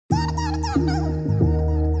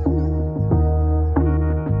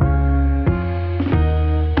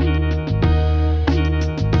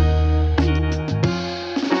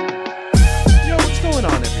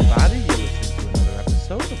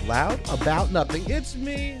about nothing. It's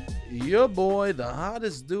me, your boy, the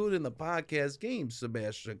hottest dude in the podcast game,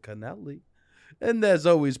 Sebastian Canelli. And as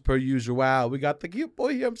always, per usual, we got the cute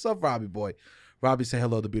boy here himself, Robbie Boy. Robbie, say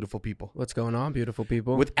hello to beautiful people. What's going on, beautiful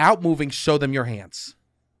people? Without moving, show them your hands.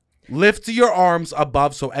 Lift your arms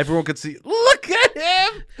above so everyone can see. Look at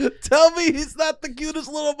him! Tell me he's not the cutest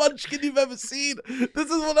little munchkin you've ever seen. This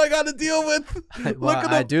is what I got to deal with. Well, Look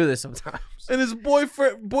at I him. do this sometimes. And his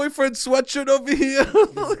boyfriend sweatshirt over here,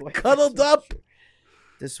 cuddled up.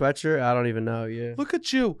 This sweatshirt, I don't even know. Yeah. Look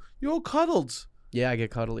at you. You're all cuddled. Yeah, I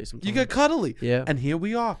get cuddly sometimes. You get cuddly. Yeah. And here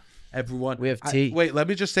we are, everyone. We have tea. Wait, let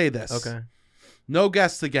me just say this. Okay. No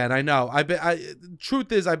guests again. I know.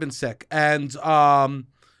 Truth is, I've been sick, and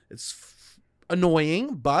it's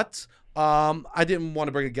annoying, but I didn't want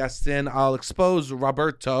to bring a guest in. I'll expose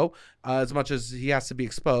Roberto as much as he has to be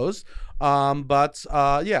exposed. But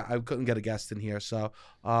I couldn't get a guest in here. So,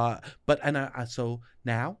 so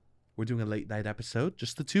now we're doing a late night episode,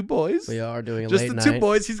 just the two boys. We are doing a just late the night. two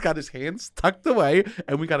boys. He's got his hands tucked away,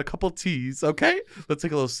 and we got a couple teas. Okay, let's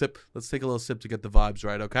take a little sip. Let's take a little sip to get the vibes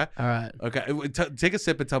right. Okay. All right. Okay. Take a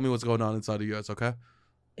sip and tell me what's going on inside of yours. Okay.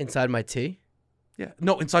 Inside my tea? Yeah.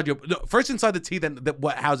 No, first inside the tea, then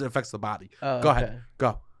how it affects the body. Oh, Go okay. ahead.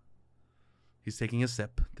 Go. He's taking a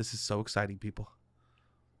sip. This is so exciting, people.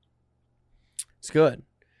 It's good.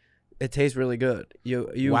 It tastes really good.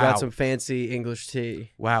 You Wow. got some fancy English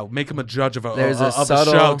tea. Wow. Make him a judge of a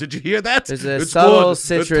subtle- show. Did you hear that? There's a It's subtle good. It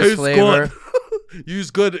citrus tastes flavor. Good.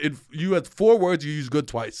 Use good. You had 4 words. You use good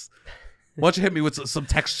twice. Why don't you hit me with some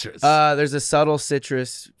textures? There's a subtle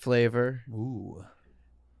citrus flavor. Ooh.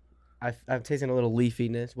 I'm tasting a little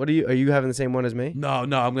leafiness. Are you having the same one as me? No.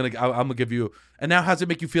 I'm gonna give you. And now, how's it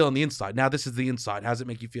make you feel on the inside? Now this is the inside. How's it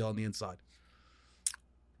make you feel on the inside?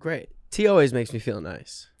 Great. Tea always makes me feel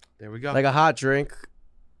nice. There we go. Like a hot drink.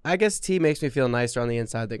 I guess tea makes me feel nicer on the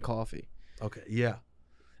inside than coffee. Okay. Yeah.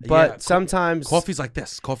 But sometimes Coffee's like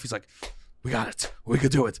this. Coffee's like, we got it. We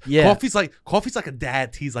could do it. Yeah. Coffee's like a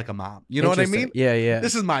dad. Tea's like a mom. You know what I mean? Yeah, yeah.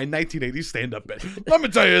 This is my 1980s stand-up bit. Let me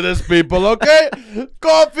tell you this, people, okay?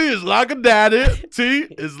 Coffee is like a daddy. Tea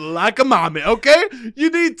is like a mommy, okay? You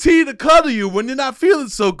need tea to cuddle you when you're not feeling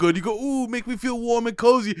so good. You go, ooh, make me feel warm and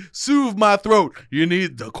cozy. Soothe my throat. You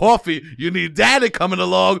need the coffee. You need daddy coming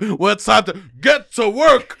along when it's time to get to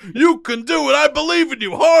work. You can do it. I believe in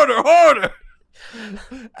you. Harder.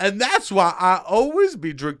 And that's why I always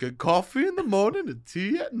be drinking coffee in the morning and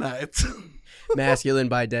tea at night. Masculine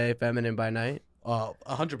by day, feminine by night.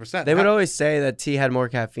 100%. They would always say that tea had more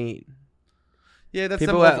caffeine. Yeah, that's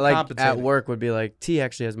People them at overcompensating. work would be like, tea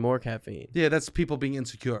actually has more caffeine. Yeah, that's people being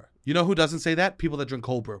insecure. You know who doesn't say that? People that drink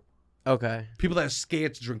cold brew. Okay. People that are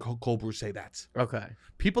scared to drink cold brew say that. Okay.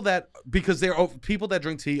 People that people that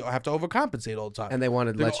drink tea have to overcompensate all the time. And they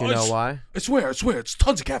wanted to They let go, you know "I why? I swear, it's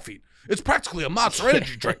tons of caffeine. It's practically a monster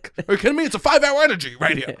energy drink. Are you kidding me? It's a 5-hour energy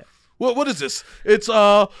right here. What is this? It's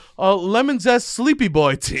a lemon zest sleepy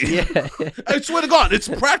boy tea. Yeah. I swear to God, it's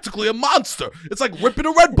practically a monster. It's like ripping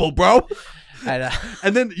a Red Bull, bro.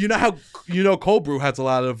 And then you know how cold brew has a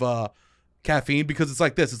lot of caffeine because it's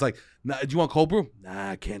like this. It's like, nah, do you want cold brew? Nah,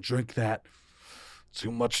 I can't drink that. Too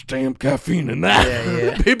much damn caffeine in that.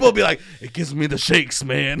 Yeah. People will be like, it gives me the shakes,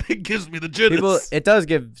 man. It gives me the jitters. It does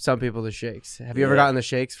give some people the shakes. Have you ever gotten the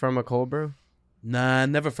shakes from a cold brew? Nah,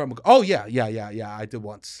 never from. Oh yeah. I did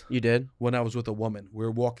once You did? when I was with a woman. We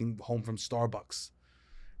were walking home from Starbucks,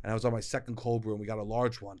 and I was on my second cold brew, and we got a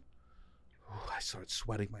large one. Ooh, I started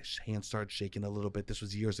sweating. My hands started shaking a little bit. This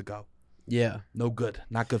was years ago. Yeah. No good.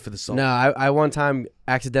 Not good for the soul. No, I one time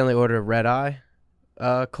accidentally ordered a red eye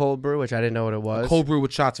cold brew, which I didn't know what it was. Cold brew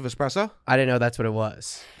with shots of espresso. I didn't know that's what it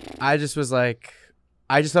was. I just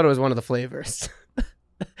thought it was one of the flavors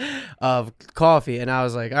of coffee. And I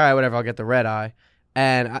was like, all right, whatever, I'll get the red eye.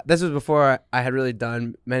 And this was before I had really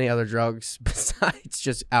done many other drugs besides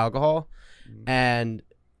just alcohol. And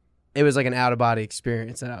it was like an out-of-body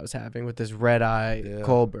experience that I was having with this red eye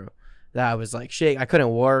cold brew. That I was like, shake. I couldn't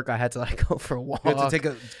work. I had to like go for a walk. You have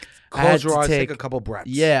to close your eyes, take a couple breaths.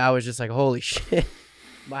 Yeah, I was just like, holy shit.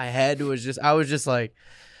 My head was I was just like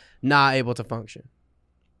not able to function.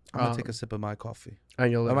 I'm going to take a sip of my coffee.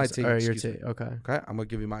 And you'll Or my tea, your excuse tea. me. Okay. Okay? I'm going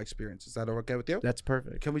to give you my experience. Is that okay with you? That's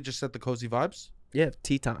perfect. Can we just set the cozy vibes? Yeah,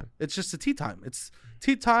 tea time. It's just a tea time. It's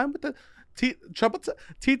tea time with the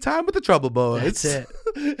tea time with the trouble boys. That's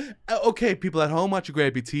it. Okay, people at home, watch your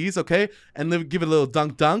grab your teas, okay? And give it a little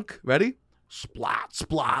dunk. Ready?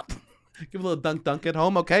 Splot. Give it a little dunk at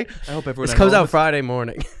home, okay? I hope everyone This at comes home out Friday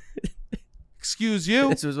morning. Excuse you.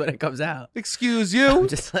 This was when it comes out. Excuse I'm you.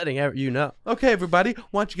 just letting you know. Okay, everybody.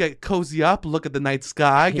 Why don't you get cozy up, look at the night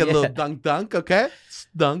sky, get a little dunk, okay?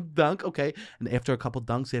 Dunk, okay? And after a couple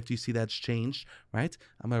dunks, after you see that's changed, right?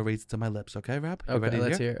 I'm going to raise it to my lips, okay, Rob? You Okay, ready to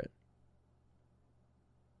let's hear it.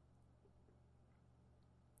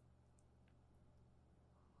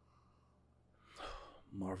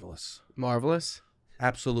 Marvelous. Marvelous.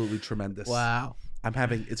 Absolutely tremendous. Wow. I'm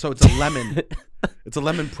having it. So it's a lemon. It's a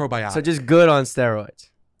lemon probiotic. So just good on steroids.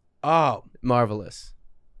 Oh, Marvelous.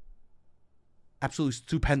 absolutely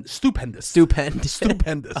stupendous. Stupendous.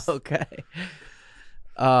 Stupendous. Okay.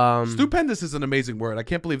 Stupendous is an amazing word. I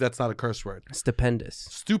can't believe that's not a curse word. Stupendous.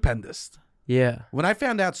 Stupendous. Yeah. When I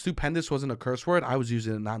found out stupendous wasn't a curse word, I was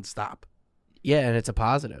using it nonstop. Yeah, and it's a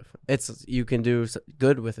positive. You can do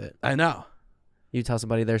good with it. I know. You tell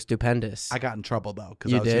somebody they're stupendous. I got in trouble though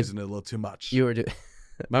because You I was did? using it a little too much. You were doing.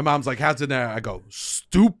 My mom's like, "How's it there?" I go,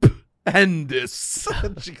 "Stupendous." And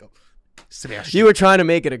she go, "Smash." You were trying to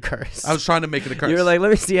make it a curse. I was trying to make it a curse. You were like,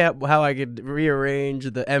 let me see how I could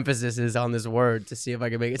rearrange the emphasis on this word to see if I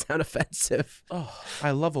can make it sound offensive. "Oh,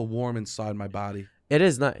 I love a warm inside my body." It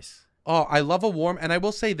is nice. Oh, I love a warm, and I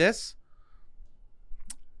will say this,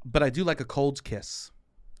 but I do like a cold kiss.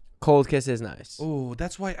 Cold kiss is nice. Oh,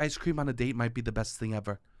 that's why ice cream on a date might be the best thing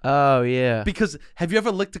ever. Oh, yeah. Because have you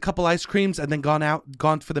ever licked a couple ice creams and then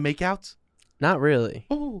gone for the makeout? Not really.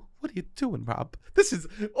 Oh, what are you doing, Rob? This is.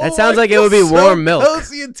 That sounds like it would be warm milk.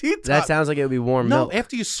 Cozy and tea time. That sounds like it would be warm No, milk.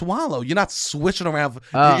 after you swallow, you're not swishing around.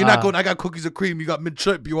 You're not going. I got cookies and cream. You got mint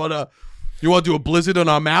chip. You wanna do a blizzard on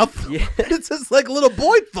our mouth? Yeah. It's just like little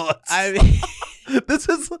boy thoughts. I mean, This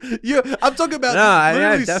is I'm talking about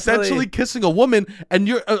definitely. sensually kissing a woman, and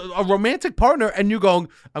you're a romantic partner, and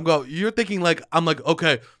you're thinking like I'm like,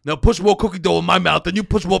 okay, now push more cookie dough in my mouth, and you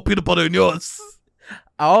push more peanut butter in yours.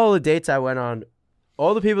 all the dates I went on,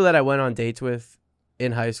 all the people that I went on dates with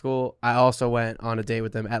in high school, I also went on a date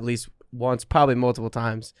with them at least once, probably multiple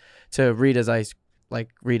times, to Rita's Ices.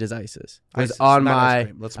 Was on my.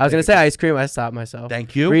 I was gonna say ice cream. I stopped myself.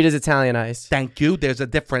 Thank you. Rita's Italian Ice. Thank you. There's a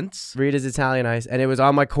difference. Rita's Italian Ice, and it was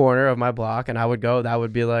on my corner of my block, and I would go. That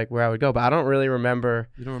would be like where I would go, but I don't really remember.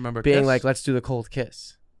 You don't remember being kiss? like, let's do the cold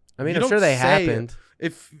kiss. I mean, You I'm sure don't they say- happened.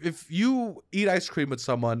 If you eat ice cream with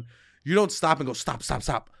someone, you don't stop and go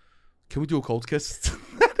stop. Can we do a cold kiss?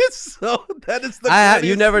 That is the. You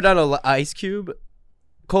funniest- never done a ice cube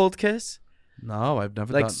cold kiss? No, I've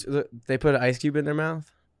never Like done. they put an ice cube in their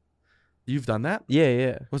mouth? You've done that?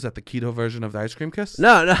 Yeah. Was that the keto version of the ice cream kiss?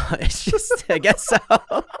 No, it's just I guess so.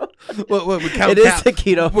 We count It is the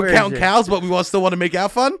keto We're counting version. cows, but we still want to make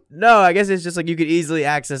out fun. No, I guess it's just like you could easily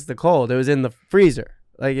access the cold. It was in the freezer.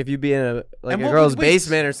 Like if you'd be in a And what girl's would- wait,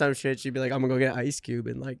 basement or some shit, she'd be like, "I'm gonna go get an ice cube,"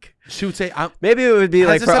 and like She would say, maybe it would be Has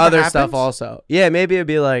like this for ever other stuff happened? also. Yeah, maybe it'd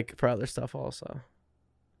be like for other stuff also.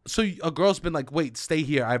 so a girl's been like, wait, stay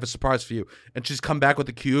here. I have a surprise for you. And she's come back with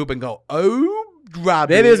the cube and go, oh,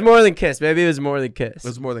 Robbie. Maybe it was more than kiss. It was more than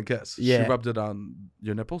kiss. Yeah. She rubbed it on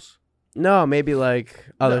your nipples? No, maybe like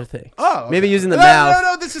other things. Oh. Maybe using the no, mouth.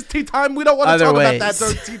 No, this is tea time. We don't want to Other talk ways. about that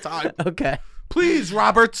during tea time. Okay. Please,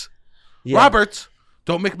 Robert. Yeah. Robert,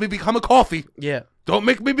 don't make me become a coffee. Yeah. Don't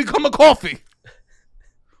make me become a coffee.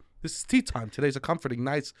 This is tea time. Today's a comforting,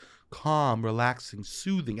 nice, calm, relaxing,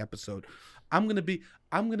 soothing episode. I'm gonna be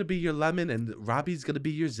your lemon, and Robbie's gonna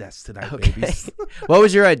be your zest tonight, Okay. babies. What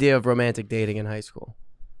was your idea of romantic dating in high school?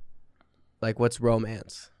 Like, what's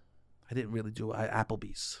romance? I didn't really do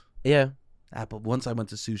Yeah. Once I went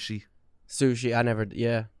to sushi. Sushi. I never.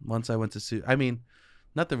 Yeah. Once I went to sushi. I mean,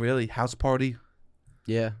 nothing really. House party.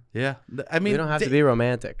 Yeah. Yeah. I mean, We don't have to be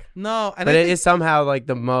romantic. No, and But I it think, is somehow like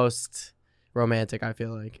the most romantic, I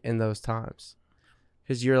feel like, in those times.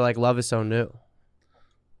 Because you're like, love is so new.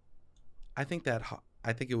 I think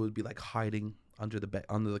it would be like hiding under the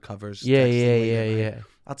covers. Yeah, texting late at night. yeah.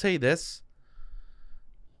 I'll tell you this.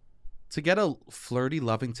 To get a flirty,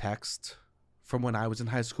 loving text from when I was in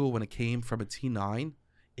high school, when it came from a T9,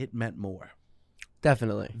 it meant more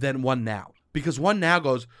Definitely. than one now. Because one now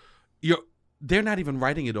goes, they're not even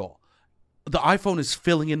writing it all. The iPhone is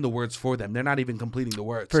filling in the words for them. They're not even completing the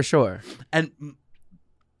words. For sure. And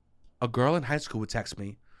a girl in high school would text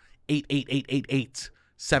me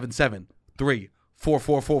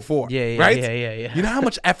 8888877344444. Yeah. Right? Yeah. You know how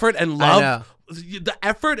much effort and I love, know. the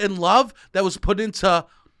effort and love that was put into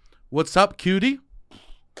 "What's up, cutie?"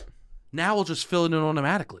 Now we'll just fill it in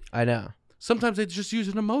automatically. I know. Sometimes they just use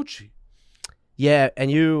an emoji. Yeah,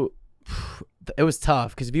 and it was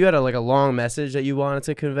tough because if you had a long message that you wanted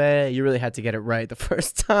to convey, you really had to get it right the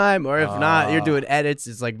first time, or if not, you're doing edits.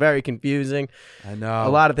 It's like very confusing. I know. A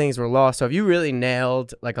lot of things were lost. So if you really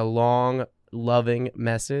nailed like a long loving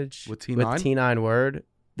message With T9? T9 word,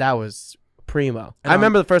 that was primo. And I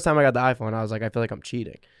remember the first time I got the iPhone, I was like, I feel like I'm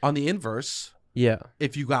cheating. On the inverse, Yeah.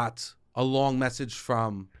 if you got a long message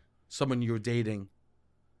from someone you were dating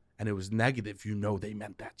and it was negative, you know they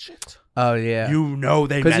meant that shit. Oh yeah. You know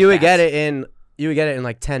they meant Because you would that. get it in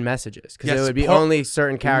like 10 messages. Because Yes, it would be only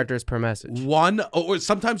certain characters per message. One, or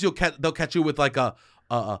sometimes they'll catch you with like a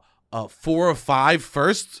 4 or 5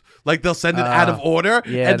 first. Like they'll send it out of order,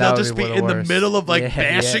 yeah, and they'll that would just be be one of in the the worst. middle of like Yeah,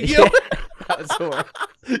 bashing yeah, you. yeah. That was the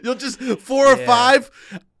worst. You'll just 4 or 5,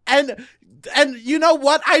 and you know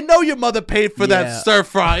what? I know your mother paid for that Yeah. stir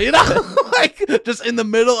fry. You know, like just in the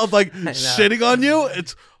middle of like shitting on you.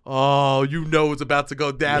 It's you know it's about to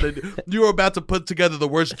go down, and you are about to put together the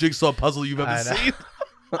worst jigsaw puzzle you've ever I know. seen.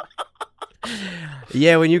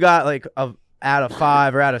 Yeah, when you got like out of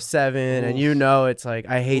 5 or out of 7, and you know it's like,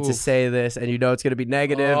 I hate to Oof. say this, and you know it's gonna be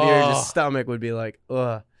negative, your just stomach would be like,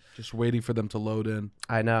 ugh. Just waiting for them to load in.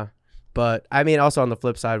 I know. But I mean, also on the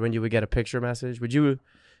flip side, when you would get a picture message, would you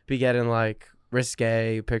be getting like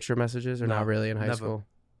risque picture messages or No, not really in high never. school?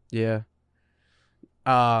 Yeah.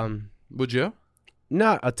 Would you?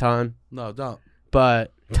 Not a ton, No, don't.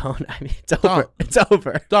 but don't. I mean, it's over. Don't. It's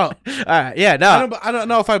over. Don't. All right. Yeah. No. I don't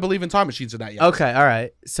know if I believe in time machines or not yet. Okay. All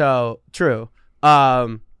right. So true. I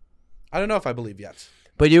don't know if I believe yet.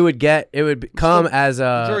 But you would get it would come as The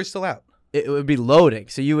a jury's still out. it would be loading.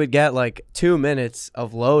 So you would get like 2 minutes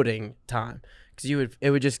of loading time because it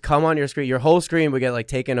would just come on your screen. Your whole screen would get like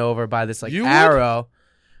taken over by this like You would? arrow.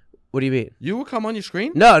 What do you mean? You would come on your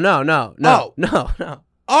screen? No. Oh.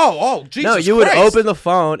 No. Jesus No, you would Christ. open the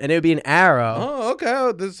phone and it would be an arrow. Oh, okay. I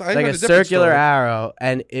like heard a different circular story. arrow,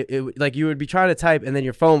 and it would- like you would be trying to type, and then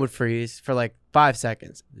your phone would freeze for like 5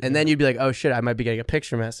 seconds, and then you'd be like, "Oh shit, I might be getting a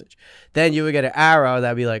picture message." Then you would get an arrow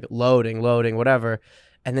that'd be like loading, whatever,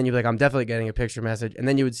 and then you'd be like, "I'm definitely getting a picture message," and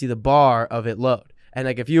then you would see the bar of it load. And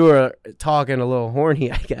like if you were talking a little horny,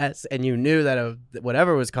 I guess, and you knew that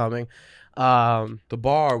whatever was coming, The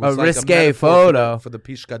bar was a like risque a metaphor photo. for the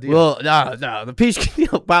Piscadillo. well, no, the peach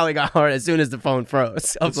probably got hard as soon as the phone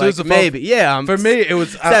froze. I As was soon like, as the phone- maybe, yeah. I'm for me, it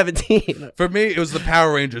was 17. For me, it was the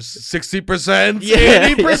Power Rangers. 60%, Yeah.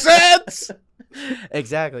 80%.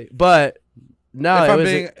 Exactly, but no, it was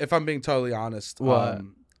If I'm being totally honest, What?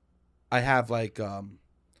 I have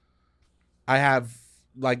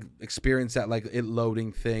experienced that like it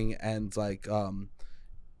loading thing and like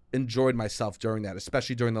enjoyed myself during that,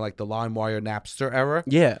 especially during the LimeWire Napster era.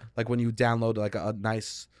 yeah. Like when you download like a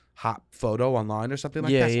nice hot photo online or something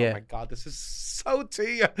like Yeah, that. So, yeah. oh my god, this is so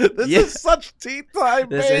tea. This Yeah. is such tea time,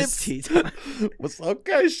 This babe. is tea time.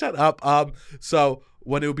 Okay, shut up. So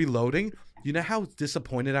when it would be loading, you know how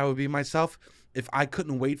disappointed I would be in myself if I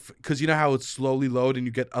couldn't wait because you know how it slowly load and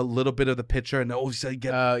you get a little bit of the picture and all of a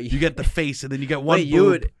sudden you get the face and then you get one. Wait, you boob.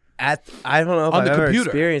 would I don't know if On I've the ever computer.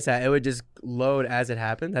 experienced that. It would just load as it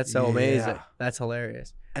happened. That's so amazing. Yeah. That's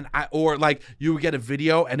hilarious. and or like you would get a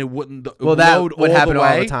video and it wouldn't Well, that load would all happen the all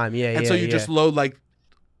way, the time. Yeah, and yeah. so you yeah. just load like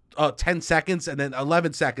 10 seconds and then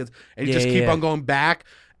 11 seconds and you Yeah, just keep yeah. on going back,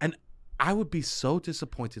 and I would be so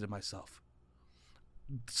disappointed in myself.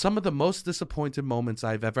 Some of the most disappointed moments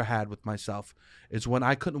I've ever had with myself is when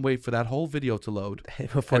I couldn't wait for that whole video to load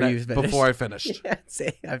before and you finished. before I finished. Yeah, see,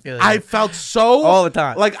 I feel I felt so all the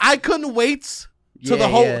time. like I couldn't wait to yeah, the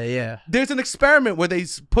whole. Yeah. There's an experiment where they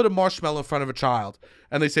put a marshmallow in front of a child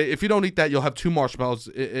and they say, if you don't eat that, you'll have 2 marshmallows.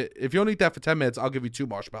 If you don't eat that for 10 minutes, I'll give you 2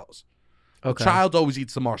 marshmallows. Okay. Child always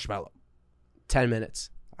eats the marshmallow. 10 minutes.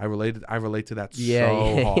 I relate to that Yeah.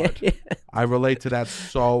 so yeah, hard. Yeah. I relate to that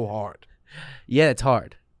so hard. Yeah, it's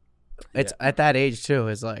hard. It's at that age too.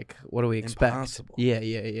 Is like, what do we expect? Impossible.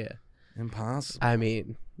 Yeah. Impossible. I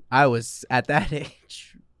mean, I was at that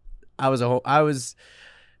age. I was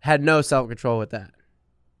had no self control with that.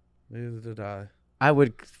 Neither did I. I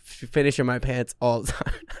would finish in my pants all the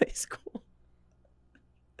time in high school,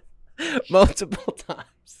 multiple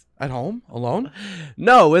times. At home? Alone?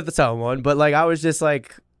 No, with someone, but like I was just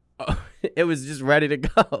like, it was just ready to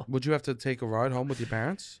go. Would you have to take a ride home with your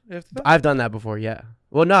parents after that? I've done that before. Yeah.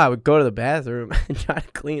 Well, no, I would go to the bathroom and try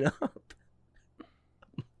to clean up.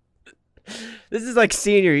 This is like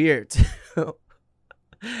senior year too,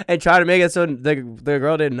 and try to make it so the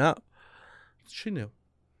girl didn't know. She knew.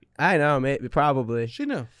 I know, maybe probably. She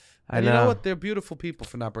knew. I And know. you know what? They're beautiful people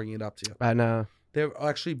for not bringing it up to you. I know. They're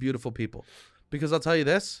actually beautiful people. Because I'll tell you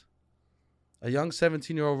this. A young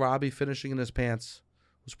 17-year-old Robbie finishing in his pants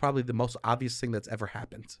was probably the most obvious thing that's ever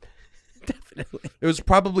happened. Definitely. It was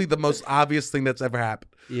probably the most obvious thing that's ever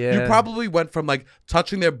happened. Yeah. You probably went from like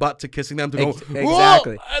touching their butt to kissing them to go,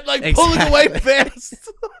 Exactly. "Whoa!" and like pulling away fast.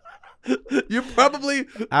 You probably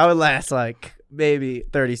I would last like maybe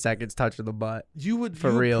 30 seconds touching the butt. You would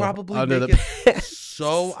For real, probably under make the it pants.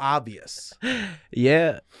 so obvious.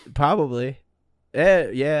 Yeah, probably.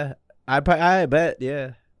 Yeah. I bet.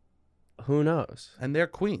 Yeah. Who knows? And they're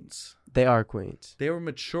queens. They are queens. They were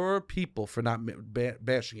mature people for not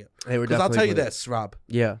bashing it. They were Because I'll definitely tell you queens. this, Rob.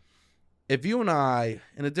 Yeah. If you and I,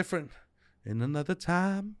 in another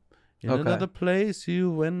time, in Okay. another place,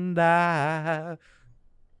 you and I.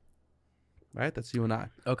 Right? That's you and I.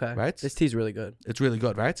 Okay. Right? This tea's really good. It's really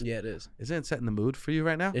good, right? Yeah, it is. Isn't it setting the mood for you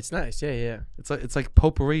right now? It's nice. Yeah, It's like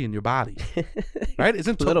potpourri in your body, yeah. right?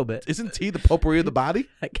 Isn't A little bit. Isn't tea the potpourri of the body?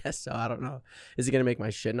 I guess so. I don't know. Is it gonna make my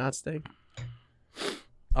shit not stink?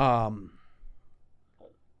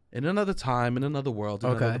 In another time, in another world, in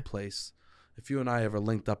Okay. another place, if you and I ever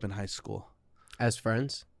linked up in high school, As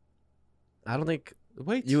friends? I don't think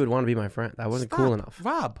wait, you would want to be my friend. I wasn't cool enough.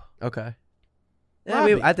 Rob. Okay. Yeah, I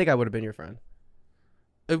mean, Robbie. I think I would have been your friend.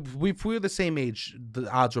 If we were the same age, the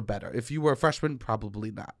odds were better. If you were a freshman,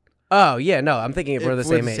 probably not. Oh yeah, no. I'm thinking if we're the If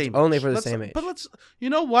same age. Only for the Let's- same age. But you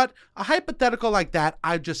know what? A hypothetical like that,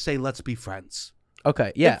 I just say let's be friends.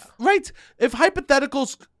 Okay. Yeah. Right? If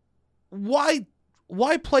hypotheticals, why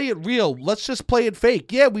play it real? Let's just play it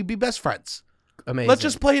fake. Yeah, we'd be best friends. Amazing. Let's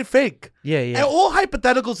just play it fake. Yeah. And Yeah. all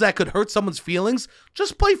hypotheticals that could hurt someone's feelings,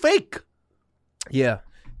 just play fake. Yeah.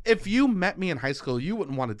 If you met me in high school, you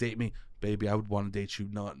wouldn't want to date me. Baby, I would want to date you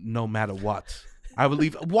no matter what. I would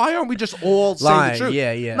leave. Why aren't we just all saying Lying. the truth?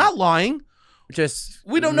 Yeah. Yeah. Not lying. just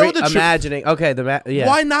We don't know the truth. imagining. Okay. Yeah.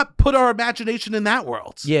 Why not put our imagination in that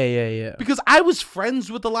world? Yeah. Yeah. Yeah. Because I was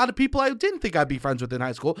friends with a lot of people I didn't think I'd be friends with in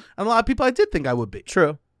high school, and a lot of people I did think I would be.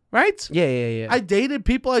 True. Right? Yeah. Yeah. Yeah. I dated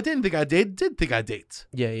people I didn't think I did think I date.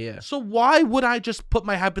 yeah. Yeah. So why would I just put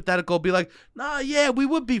my hypothetical, be like, nah, yeah, we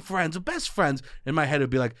would be friends, best friends. In my head, it'd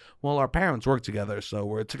be like, well, our parents work together, so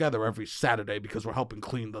we're together every Saturday because we're helping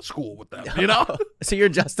clean the school with them. You know? So you're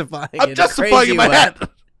justifying. it I'm a justifying crazy in my way. head.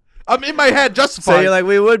 I'm in my head So justifying. you're like,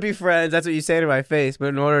 we would be friends. That's what you say to my face. But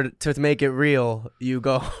in order to make it real, you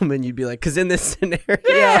go home and you'd be like, because in this scenario,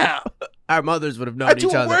 yeah. our mothers would have known I do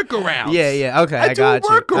each a other. workaround. Yeah, yeah. Okay, I I do a got you.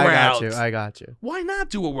 I got workaround. you. I got you. Why not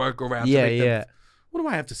do a workaround? Yeah, to make them- yeah. What do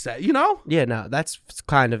I have to say? You know? Yeah, no, that's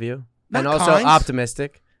kind of you. Not And also kind.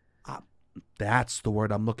 optimistic. That's the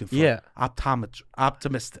word I'm looking for. Yeah.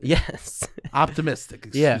 Optimistic. Yes. Optimistic.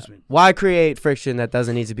 Excuse Yeah. me. Why create friction that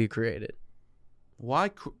doesn't need to be created?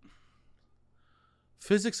 Why?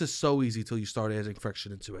 Physics is so easy till you start adding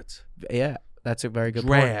friction into it. Yeah, that's a very good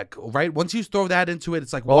point. Drag, right? Once you throw that into it,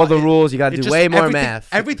 it's like All the rules, you got to it do just- way more everything- math.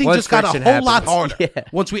 Everything Once just got a friction whole lot happens. harder Yeah.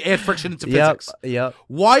 once we add friction into Yep. physics. Yep.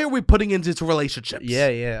 Why are we putting it into relationships? Yeah,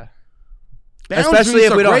 yeah. Boundaries Especially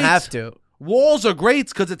if are we don't great. have to. Walls are great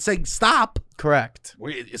because it's saying stop. Correct.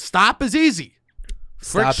 Stop is easy.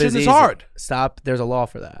 Stop Friction is easy. hard. Stop. There's a law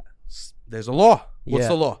for that. There's a law. What's Yeah.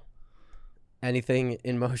 the law? Anything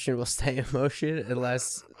in motion will stay in motion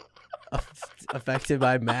unless affected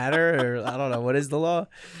by matter, or I don't know. What is the law?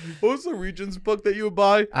 What was the Regents book that you would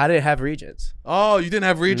buy? I didn't have regents. Oh, you didn't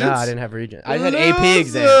have Regents? No, I didn't have regents. I had AP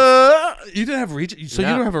exams. You didn't have Regents? So you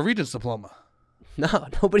No. don't have a Regents diploma? No,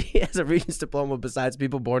 nobody has a regents diploma besides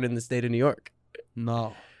people born in the state of New York.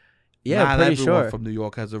 No. Yeah, Not pretty everyone sure. from New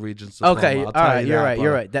York has a Regents diploma. Okay, I'll all tell right, you you're that, right.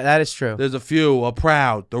 You're but right. That is true. There's a few are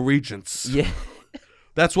proud, the Regents. Yeah.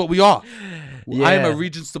 That's what we are. I am a Yeah.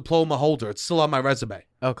 Regents diploma holder. It's still on my resume.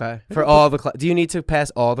 Okay. For all the do you need to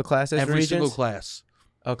pass all the classes? for Every regents? single class.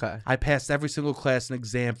 Okay. I passed every single class and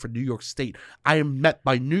exam for New York State. I am met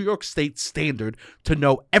by New York State standard to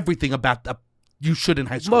know everything about you should in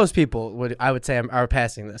high school. Most people would say are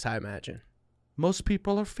passing this. I imagine. Most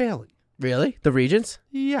people are failing. Really? The regents?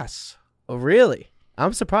 Yes. Oh, really?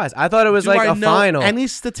 I'm surprised. I thought it was Do like I a know final. Any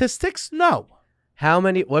statistics? No.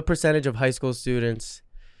 What percentage of high school students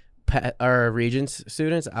are regents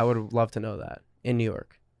students? I would love to know that in New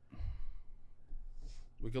York.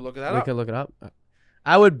 We could look that We up. could look it up.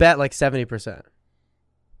 I would bet like 70%.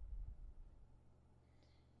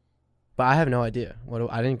 But I have no idea.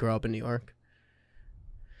 I didn't grow up in New York.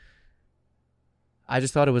 I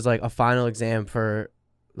just thought it was like a final exam for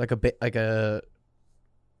like a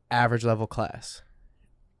average level class.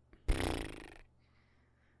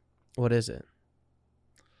 What is it?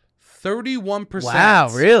 31%. Wow,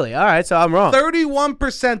 really? All right, so I'm wrong.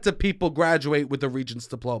 31% of people graduate with a Regents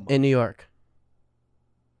diploma. In New York.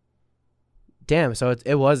 Damn, so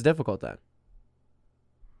it was difficult then.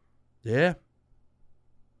 Yeah.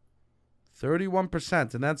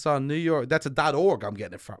 31%, and that's on New York. That's a .org I'm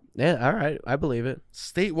getting it from. Yeah, all right. I believe it.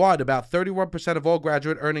 Statewide, about 31% of all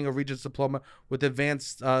graduate earning a Regents diploma with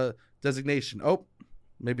advanced designation. Oh,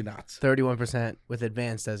 maybe not. 31% with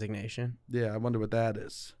advanced designation. Yeah, I wonder what that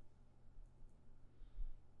is.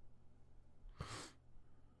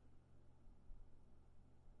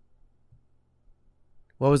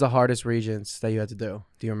 What was the hardest regents that you had to do?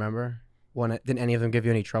 Do you remember? Didn't any of them give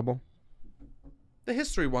you any trouble? The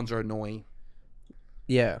history ones are annoying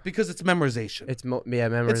Yeah. because it's memorization.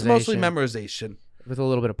 Memorization. It's mostly memorization. With a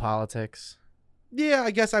little bit of politics. Yeah,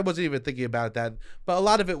 I guess I wasn't even thinking about that, but a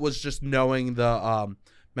lot of it was just knowing the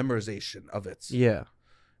memorization of it. Yeah.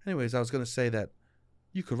 Anyways, I was going to say that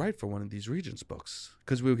you could write for one of these Regents books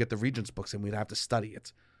because we would get the Regents books and we'd have to study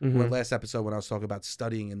it. Mhm. Last episode when I was talking about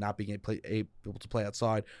studying and not being able to play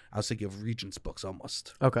outside, I was thinking of Regents books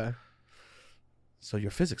almost. Okay. So your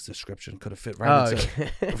physics description could have fit right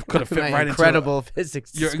into could have fit My right incredible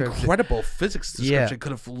physics your description. incredible physics description Yeah.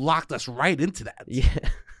 could have locked us right into that. Yeah.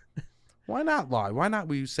 Why not lie? Why not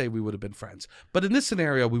we say we would have been friends? But in this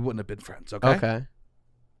scenario, we wouldn't have been friends, okay? Okay.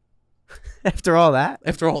 After all that?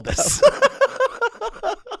 After all this.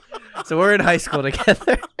 So we're in high school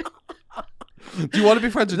together. Do you want to be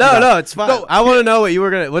friends with No, it's fine. No, I want to know what you were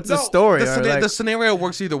going to... What's the story? The, Or, like- the scenario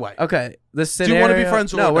works either way. okay. The you scenario... wanna be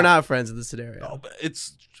friends or No, we're not? not friends in the scenario. No, but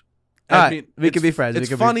it's... All I right, mean, we could it's- be friends. It's We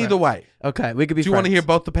could be fun either friends. way. Okay, we could be Do you want friends. to hear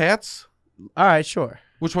both the paths? All right, sure.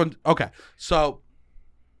 Which one? Okay. So,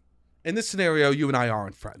 in this scenario, you and I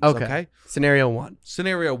aren't friends, Okay. okay? Scenario 1.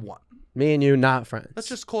 Scenario 1. Me and you not friends. Let's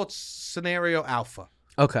just call it scenario alpha.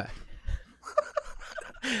 Okay.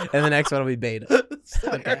 And the next one will be beta.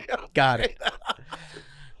 Okay. Got it.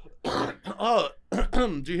 Oh,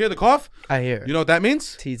 do you hear the cough? I hear. You know what that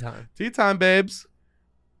means? Tea time. Tea time, babes.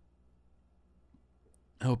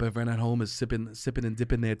 I hope everyone at home is sipping and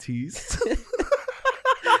dipping their teas.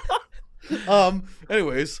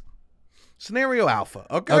 Anyways, scenario alpha.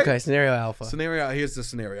 Okay. Okay, scenario alpha. Here's the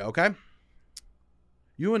scenario. Okay.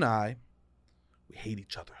 You and I, we hate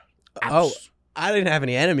each other. Oh, I didn't have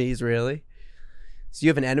any enemies, really. So you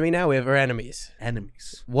have an enemy now? We have our enemies.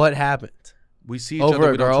 Enemies. What happened? We see each Over other.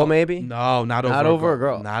 a we don't girl, talk- maybe? No, not over. Not over a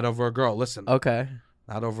girl. Not over a girl. Listen. Okay.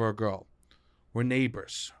 Not over a girl. We're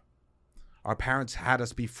neighbors. Our parents had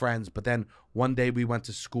us be friends, but then one day we went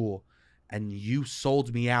to school and you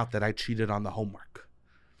sold me out that I cheated on the homework.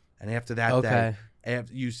 And after that Okay. day,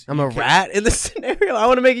 after I'm you a rat in the scenario? I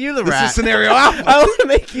want to make you the This rat. is scenario alpha. I want to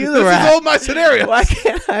make you the This rat. is all my scenarios. Why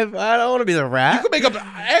can't I don't want to be the You rat. can make up.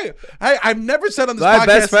 Hey, I've never said on this My podcast.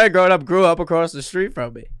 best friend growing up grew up across the street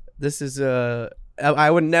from me. This is I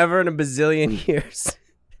would never in a bazillion years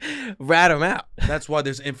rat him out. That's why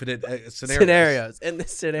there's infinite Scenarios. In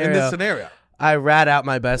this scenario, In this scenario. I rat out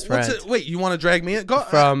my best friend Wait, you want to drag me in? Go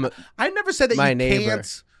from I never said that my you neighbor.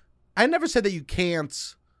 can't. I never said that you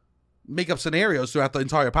can't make up scenarios throughout the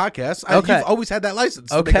entire podcast. Okay. You've always had that license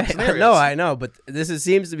to make Okay, up scenarios. no, I know, but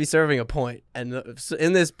seems to be serving a point, and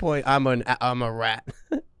in this point, I'm a rat.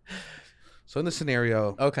 So in the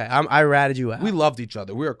scenario, Okay, I ratted you out. we loved each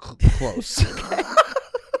other. We were close.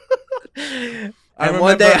 And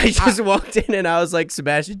one day I just walked in and I was like,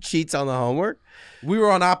 Sebastian cheats on the homework. We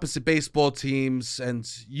were on opposite baseball teams, and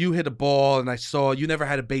you hit a ball, and I saw you never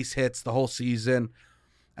had a base hits the whole season.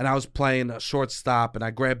 And I was playing a shortstop, and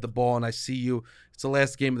I grabbed the ball, and I see you. It's the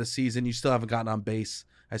last game of the season. You still haven't gotten on base.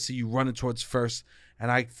 I see you running towards first,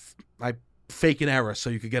 and I fake an error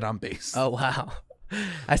so you could get on base. Oh wow,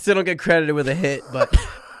 I still don't get credited with a hit, but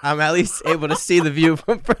I'm at least able to see the view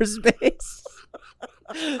from first base.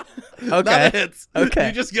 Not Okay, hits. okay.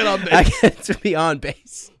 You just get on base. I get to be on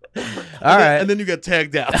base. All right, And then you get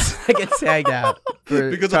tagged out. I get tagged out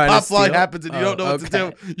for Because a trying to pop fly steal. happens and you don't know what okay.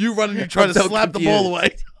 to do. You run and you try I'm to so slap the ball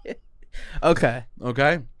confused. away. Okay.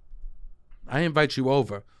 Okay? I invite you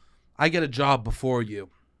over. I get a job before you.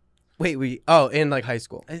 Wait, in like high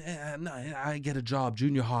school. No, I get a job,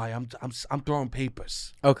 junior high. I'm throwing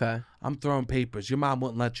papers. Okay. I'm throwing papers. Your mom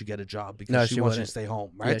wouldn't let you get a job because No, she she wants you wouldn't. to stay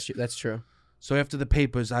home, right? Yeah, that's true. So after the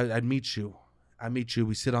papers, I'd meet you.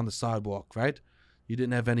 We sit on the sidewalk, right? You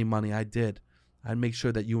didn't have any money. I did. I'd make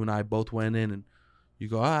sure that you and I both went in, and you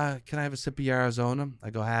go, can I have a sip of your Arizona?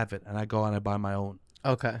 I go, have it. And I go and I buy my own.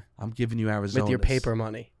 Okay. I'm giving you Arizona. With your paper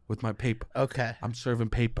money. With my paper. Okay. I'm serving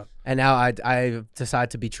paper. And now I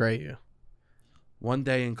decide to betray you. One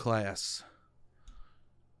day in class,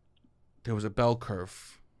 there was a bell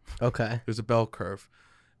curve. Okay. There's a bell curve,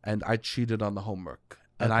 and I cheated on the homework,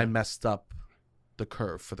 and I Okay. messed up the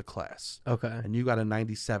curve for the class. Okay. And you got a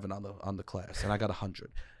 97 on the class, and I got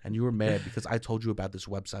 100. And you were mad because I told you about this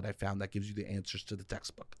website I found that gives you the answers to the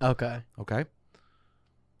textbook. Okay. Okay?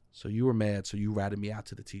 So you were mad, so you ratted me out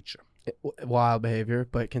to the teacher. Wild behavior,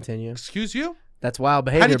 but continue. Excuse you? That's wild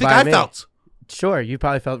behavior. How do you think by I me. felt? Sure, you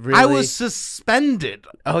probably felt really. I was suspended.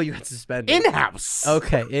 Oh, you got suspended. In-house.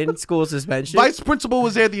 Okay, in school suspension. Vice principal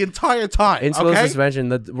was there the entire time. In school okay? suspension,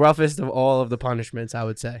 the roughest of all of the punishments, I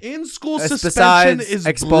would say. In school Besides suspension is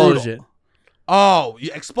expulsion. brutal. Oh,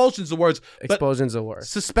 expulsion's the worst. But Expulsion's the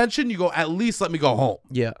worst. suspension, you go, at least let me go home.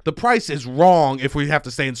 Yeah. The price is wrong if we have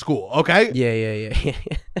to stay in school, okay? Yeah.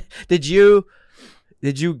 Did you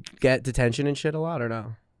get detention and shit a lot or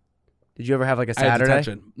no? Did you ever have like a I had Saturday?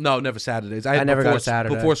 detention. No, never Saturdays. I never got a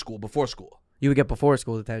Saturday. Before school. You would get before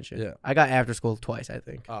school detention. Yeah. I got after school twice, I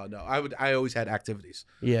think. Oh, no. I always had activities.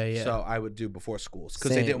 Yeah. So I would do before schools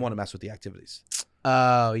because they Same. didn't want to mess with the activities.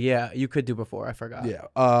 Oh, yeah. You could do before. I forgot.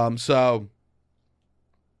 Yeah. So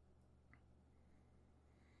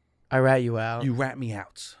I rat you out. you rat me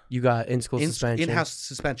out. You got in-school suspension. In-house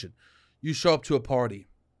suspension. You show up to a party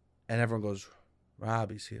and everyone goes,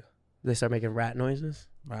 Robbie's here. They start making rat noises.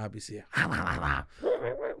 Robbie's here.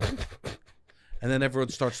 And then everyone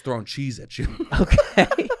starts throwing cheese at you.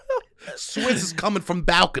 Okay. Swizz is coming from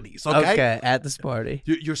balconies, okay? Okay, at this party.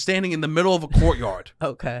 You're standing in the middle of a courtyard,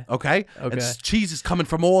 Okay. okay? Okay. And cheese is coming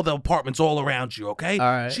from all the apartments all around you, okay? All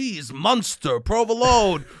right. Cheese, Munster,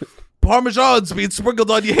 provolone, Parmesan's being sprinkled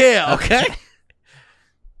on your hair, okay?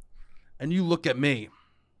 And you look at me,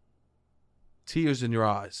 tears in your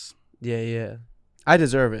eyes, Yeah. I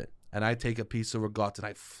deserve it. and I take a piece of regatta and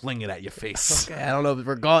I fling it at your face. Okay, I don't know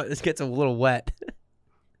if this gets a little wet.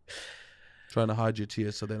 Trying to hide your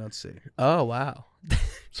tears so they don't see. Oh, wow.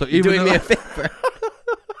 So You're even doing though me a favor.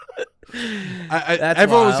 That's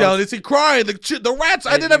everyone was wild. yelling, "Is he crying?" The rats. I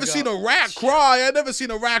There didn't you ever go. seen a rat cry. I never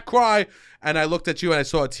seen a rat cry. And I looked at you and I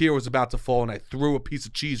saw a tear was about to fall, and I threw a piece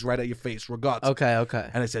of cheese right at your face, regatta. Okay.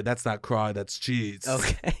 And I said, "That's not cry, that's cheese."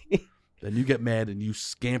 Okay. Then you get mad and you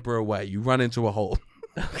scamper away. You run into a hole.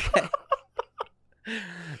 Okay.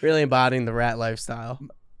 Really embodying the rat lifestyle.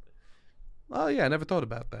 Oh yeah, I never thought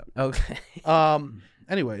about that. Okay.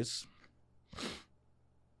 Anyways,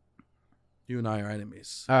 you and I are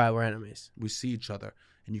enemies. All right, we're enemies. We see each other,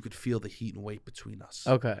 and you could feel the heat and weight between us.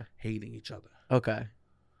 Okay. Hating each other. Okay.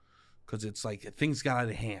 Because it's like things got out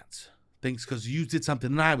of hand. Things because you did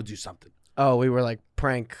something and I would do something. Oh, we were like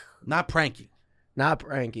prank. Not pranking. Not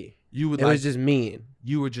pranky. You would It like was just mean.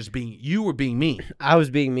 you were being mean. I was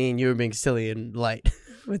being mean. You were being silly and light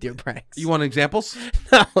with your pranks. You want examples?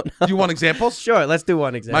 No. Do you want examples? Sure, let's do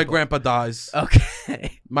one example. My grandpa dies.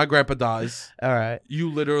 Okay. My grandpa dies. All right. You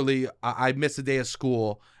literally, I missed a day of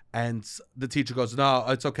school, and the teacher goes, "No,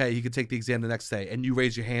 it's okay. He can take the exam the next day." And you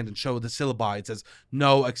raise your hand and show the syllabi. It says,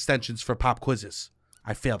 "No extensions for pop quizzes."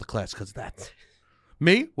 I failed the class because of that.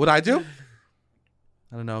 Me? What I do?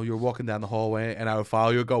 I don't know. You're walking down the hallway, and I would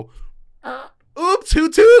follow you and go, "Oops, who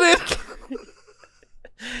tuned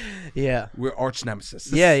Yeah. We're arch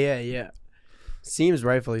nemesis. Yeah. Seems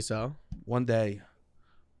rightfully so. One day,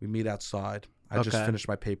 we meet outside. I just Okay. finished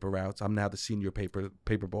my paper route. I'm now the senior paper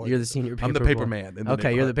boy. You're the senior paper I'm the paper boy. man. In the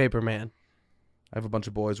Okay, you're the neighborhood. paper man. I have a bunch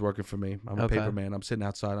of boys working for me. I'm a Okay. paper man. I'm sitting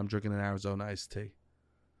outside. I'm drinking an Arizona iced tea.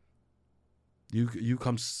 You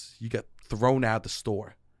get thrown out the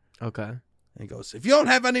store. Okay. And he goes, "If you don't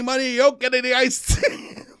have any money, you don't get any iced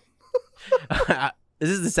tea." Is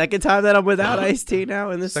this the second time that I'm without iced tea now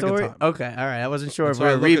in this Second story? time. Okay, all right. I wasn't sure And if so we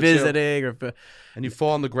I were look at you. revisiting or if. And you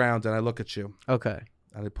fall on the ground, and I look at you, Okay.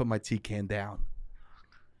 and I put my tea can down,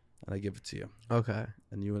 and I give it to you, Okay.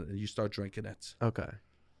 and you start drinking it. Okay.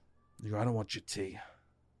 You go, "I don't want your tea,"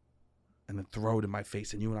 and then throw it in my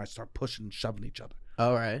face, and you and I start pushing and shoving each other.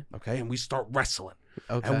 All right. Okay, and we start wrestling.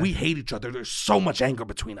 Okay. And we hate each other. There's so much anger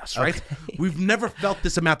between us, right? Okay. We've never felt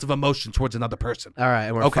this amount of emotion towards another person. All right,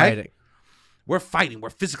 and we're Okay. fighting. We're fighting.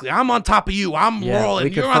 We're physically. I'm on top of you. I'm Yeah, rolling.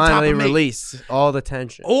 we You're can on top finally of me. release all the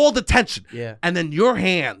tension. All the tension. Yeah. And then your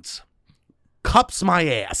hand cups my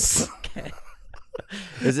ass. Okay.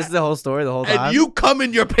 Is this the whole story the whole time? And you come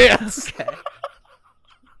in your pants. Okay.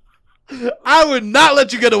 I would not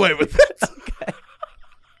let you get away with it. Okay.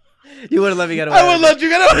 You wouldn't let me get away. I would with let you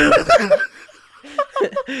get away with it.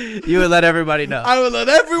 it. You would let everybody know. I would let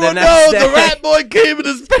everyone The know next the day. rat boy came in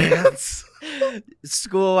his pants.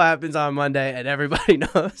 School happens on Monday, and everybody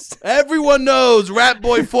knows. Everyone knows rat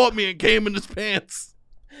boy fought me and came in his pants.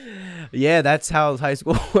 Yeah, that's how high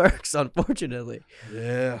school works. Unfortunately,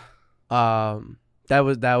 Yeah. that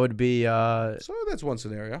would be So that's one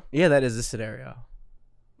scenario. yeah, that is the scenario,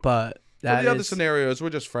 but that The other is- scenario is we're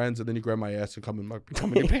just friends, and then you grab my ass and come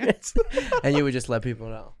in your pants. and you would just let people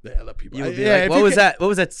know. Yeah, let people. You would be yeah, like, if "What you was get- that? What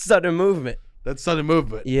was that sudden movement?" That sudden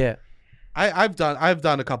movement. Yeah. I've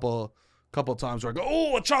done a couple times where I go,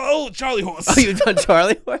 oh, Charlie horse. Oh, you've done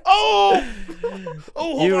Charlie horse. oh,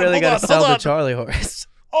 hold You on, really hold gotta on, sell hold the on. Charlie horse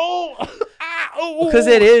Oh, because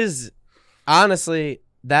it is honestly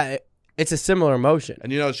that it's a similar emotion.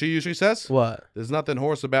 And you know what she usually says? What? There's nothing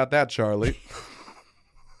horse about that, Charlie.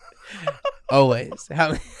 Always. How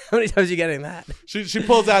many times are you getting that? She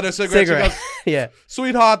pulls out her cigarette. She goes, Yeah.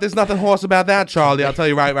 sweetheart, there's nothing horse about that, Charlie. I'll tell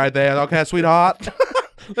you right there. Okay, sweetheart.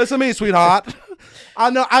 Listen to me, sweetheart. I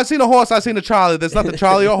know. I've seen a horse. I've seen a Charlie. There's nothing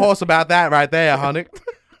Charlie or horse about that right there, honey.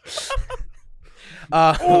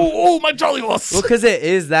 Oh, my Charlie horse. Well, because it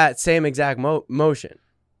is that same exact motion.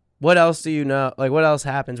 What else do you know? Like, what else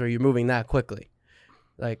happens where you're moving that quickly?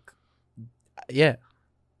 Like, yeah.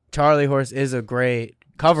 Charlie horse is a great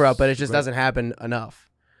cover up, but it just doesn't happen enough.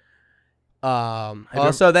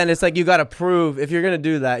 Also, then it's like you got to prove, if you're going to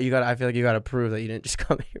do that, I feel like you got to prove that you didn't just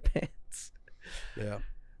come in your pants. Yeah.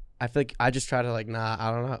 I feel like I just try to, like,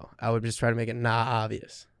 I don't know. I would just try to make it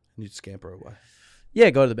obvious. And you'd scamper away. Yeah,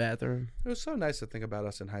 go to the bathroom. It was so nice to think about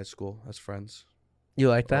us in high school as friends. You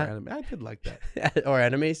like that? I did like that. Or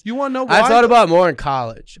enemies? You want to know why? I thought about more in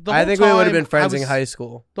college. I think we would have been friends in in high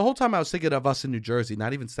school. The whole time I was thinking of us in New Jersey,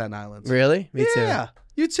 not even Staten Island. Really? Me too. Yeah,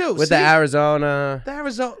 you too. With the Arizona. The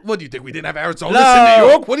Arizona. What do you think? We didn't have Arizona No. in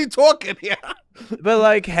New York? What are you talking here? But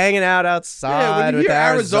like hanging out outside. Yeah, when you with hear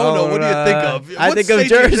Arizona, what do you think of? I What think of state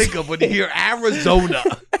do you Jersey. think of when you hear Arizona?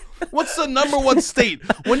 What's the number one state?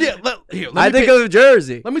 When you I think of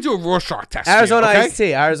Jersey. Let me do a Rorschach test. Arizona here, okay? iced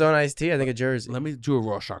tea. Arizona iced tea. I think of Jersey. Let me do a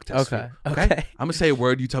Rorschach test. Okay. Here, Okay. I'm gonna say a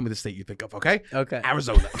word. You tell me the state you think of. Okay. Okay.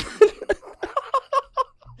 Arizona.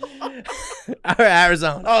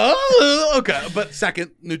 Arizona. Oh, okay. But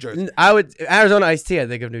second, New Jersey. Arizona iced tea. I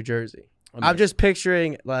think of New Jersey. I'm just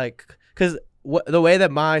picturing like because the way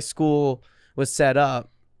that my school was set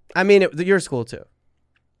up. I mean, your school too.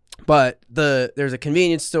 But there's a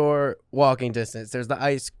convenience store walking distance. There's the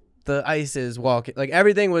ice is walking. Like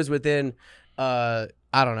everything was within I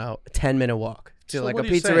don't know, a 10-minute walk to So like what a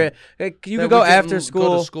are you pizzeria. saying? Like, you That could go we didn't after school.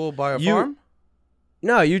 Go to school by a farm.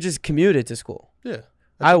 No, you just commuted to school. Yeah.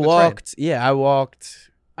 I took the train. walked. Yeah, I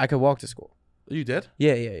walked. I could walk to school. You did?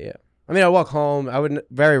 Yeah. I mean, I walk home. I would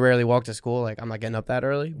very rarely walk to school. Like I'm not getting up that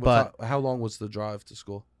early. But How long was the drive to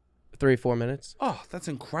school? 3-4 minutes. Oh, that's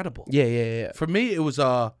incredible. Yeah. For me, it was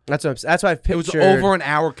That's why I've pictured. it was over an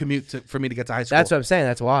hour commute for me to get to high school. That's what I'm saying.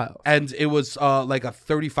 That's wild. And it was like a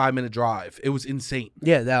 35-minute drive. It was insane.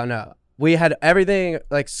 Yeah, no. We had everything.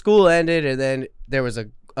 Like school ended, and then there was a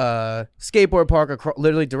skateboard park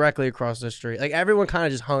literally directly across the street. Like everyone kind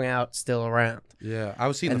of just hung out still around. Yeah, I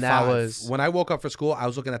was seeing And the that 5. was- When I woke up for school, I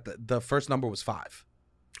was looking at the first number was 5.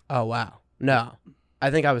 Oh wow. No, I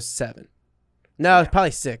think I was 7. No, it's probably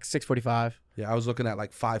 6:45. Yeah, I was looking at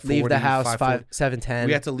like 5:40. Leave the house 5:40. 7:10.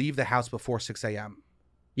 We had to leave the house before 6 a.m.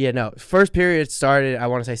 Yeah, no. First period started, I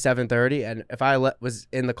want to say 7:30, and if I was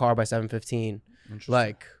in the car by 7:15,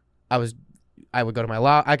 like I would go to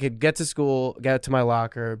my I could get to school, get to my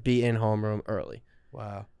locker, be in homeroom early.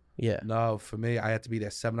 Wow. Yeah. No, for me, I had to be there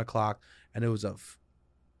 7 o'clock, and it was a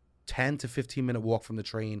 10 to 15-minute walk from the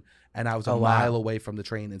train, and I was a mile away from the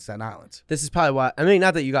train in Staten Island. This is probably why. I mean,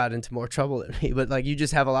 not that you got into more trouble than me, but like you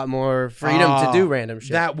just have a lot more freedom to do random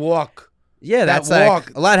shit. That walk, yeah, that that's walk,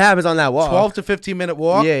 like a lot happens on that walk. 12 to 15-minute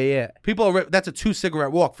walk. Yeah. People are that's a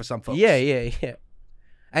 2-cigarette walk for some folks. Yeah.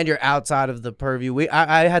 And you're outside of the purview.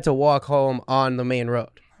 I had to walk home on the main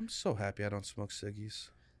road. I'm so happy I don't smoke ciggies.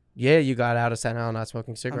 Yeah, you got out of Staten Island not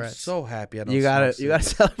smoking cigarettes. I'm so happy I don't you smoke gotta ciggies.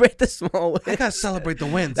 celebrate the small wins. I gotta celebrate the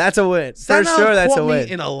wins. That's a win. Staten For Island sure, that's caught a me win.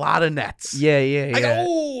 in a lot of nets. Yeah. I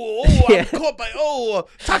go, Yeah. I'm caught by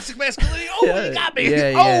toxic masculinity. You got me.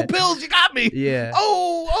 Yeah. Pills, you got me. Yeah.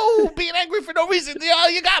 Being angry for no reason.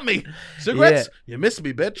 You got me. Cigarettes, you missed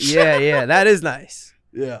me, bitch. Yeah. That is nice.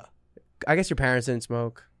 Yeah. I guess your parents didn't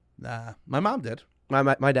smoke. Nah, my mom did.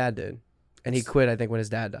 My dad did, and he quit. I think when his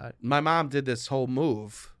dad died. My mom did this whole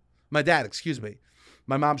move. My dad, excuse me.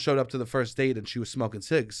 My mom showed up to the first date and she was smoking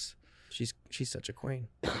cigs. She's such a queen.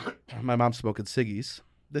 My mom's smoking ciggies.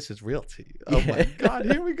 This is real tea. Oh my God,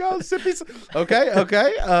 here we go. Sippy.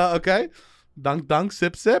 Okay. Dunk,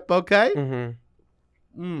 sip. Okay.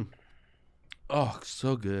 Mm-hmm. Oh,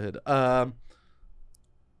 so good. My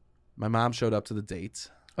mom showed up to the date.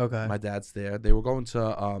 Okay. My dad's there. They were going to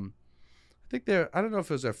I don't know if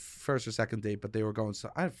it was their first or second date, but they were going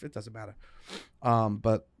it doesn't matter.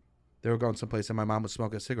 But they were going someplace and my mom was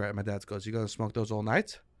smoking a cigarette and my dad goes, "You gonna smoke those all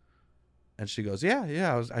night?" And she goes,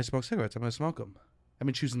 Yeah, I smoke cigarettes. I'm gonna smoke them. I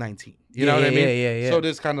mean, she was 19. You know what I mean? Yeah. So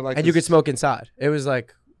there's kind of like And you could smoke inside. It was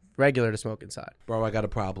like regular to smoke inside. Bro, I got a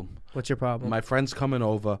problem. What's your problem? My friend's coming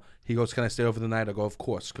over. He goes, "Can I stay over the night?" I go, "Of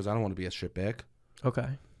course," because I don't want to be a shitbag. Okay.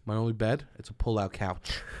 My only bed, it's a pull-out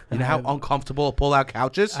couch. You know how uncomfortable a pull-out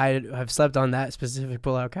couch is? I have slept on that specific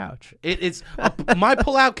pull-out couch. It is my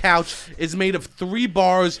pull-out couch is made of 3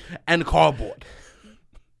 bars and cardboard.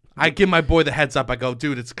 I give my boy the heads up. I go,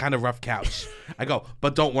 "Dude, it's kind of rough couch." I go,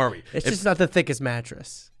 "But don't worry. It's just not the thickest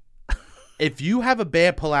mattress. If you have a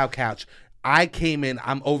bad pull-out couch, I came in,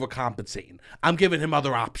 I'm overcompensating. I'm giving him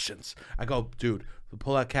other options. I go, dude, the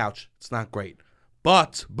pull-out couch, it's not great.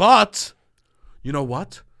 But, you know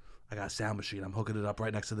what? I got a sound machine. I'm hooking it up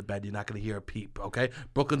right next to the bed. You're not going to hear a peep, okay?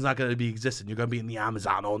 Brooklyn's not going to be existing. You're going to be in the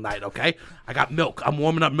Amazon all night, okay? I got milk. I'm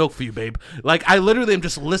warming up milk for you, babe. Like, I literally am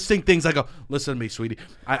just listing things. I go, listen to me, sweetie.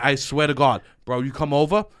 I swear to God, bro, you come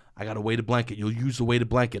over, I got a weighted blanket. You'll use the weighted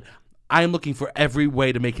blanket. I am looking for every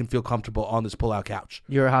way to make him feel comfortable on this pull-out couch.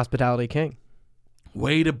 You're a hospitality king.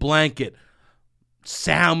 Weighted blanket,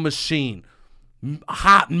 sound machine,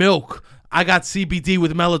 hot milk. I got CBD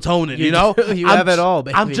with melatonin, you know? You have it all,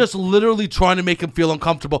 baby. I'm just literally trying to make him feel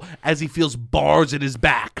uncomfortable as he feels bars in his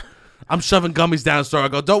back. I'm shoving gummies down his throat. I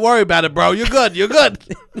go, don't worry about it, bro. You're good. You're good.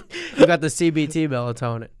 You got the CBT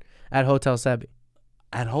melatonin at Hotel Sebi.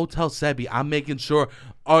 At Hotel Sebi, I'm making sure.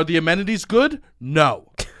 Are the amenities good?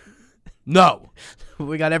 No. No.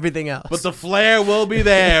 We got everything else. But the flair will be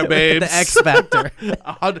there, babes. The X factor.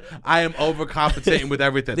 I am overcompensating with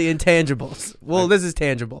everything. The intangibles. Well, this is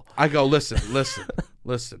tangible. I go, listen.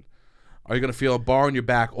 Are you going to feel a bar on your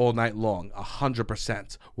back all night long?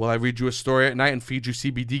 100%. Will I read you a story at night and feed you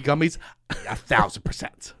CBD gummies?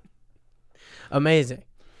 1,000%. Amazing.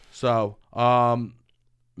 So,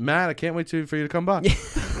 Matt, I can't wait for you to come by.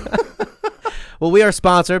 Well, we are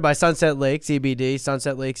sponsored by Sunset Lake CBD.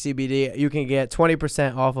 Sunset Lake CBD. You can get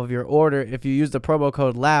 20% off of your order if you use the promo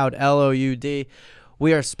code LOUD, LOUD.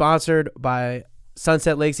 We are sponsored by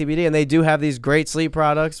Sunset Lake CBD, and they do have these great sleep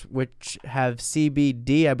products, which have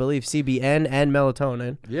CBD, I believe, CBN, and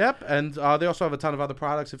melatonin. Yep, and they also have a ton of other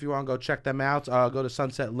products. If you want to go check them out, go to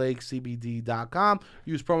sunsetlakecbd.com.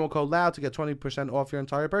 Use promo code LOUD to get 20% off your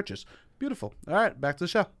entire purchase. Beautiful. All right, back to the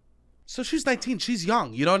show. So she's 19. She's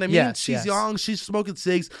young. You know what I mean? Yes, she's young. She's smoking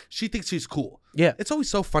cigs. She thinks she's cool. Yeah. It's always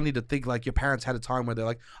so funny to think like your parents had a time where they're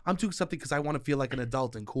like, I'm doing something because I want to feel like an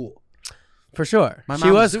adult and cool. For sure. My she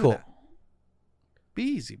mom was doing cool. that. Be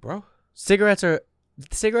easy, bro. Cigarettes are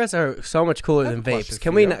so much cooler I than have a question vapes. for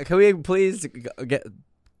Can we please get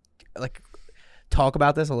talk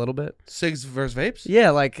about this a little bit? Cigs versus vapes? Yeah,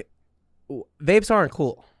 like vapes aren't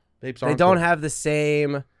cool. Vapes They aren't don't cool. have the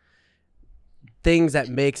same things that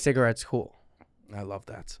make cigarettes cool. I love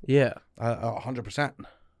that. Yeah. 100%.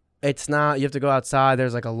 It's not, you have to go outside.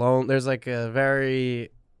 There's like a loner. It's It's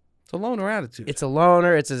a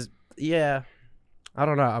loner attitude. Yeah. I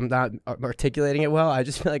don't know. I'm not articulating it well. I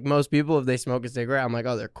just feel like most people, if they smoke a cigarette, I'm like,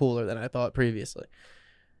 oh, they're cooler than I thought previously.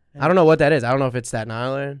 I don't know what that is. I don't know if it's Staten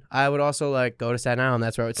Island. I would also like go to Staten Island.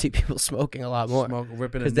 That's where I would see people smoking a lot more.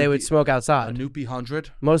 Because they would smoke a outside. Noopy 100.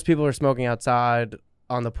 Most people are smoking outside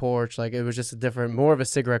on the porch. Like it was just more of a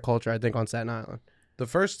cigarette culture, I think, on Staten Island. The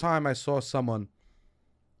first time I saw someone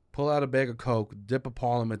pull out a bag of Coke, dip a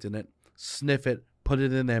Parliament in it, sniff it, put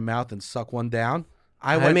it in their mouth, and suck one down,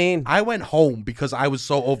 I went home because I was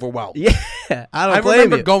so overwhelmed. Yeah, I remember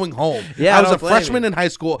blame you. going home. Yeah, I was don't a blame freshman you. in high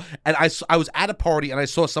school, and I was at a party, and I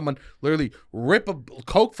saw someone literally rip a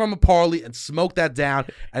Coke from a Parley and smoke that down,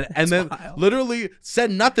 and then wild. literally said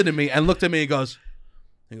nothing to me and looked at me and goes,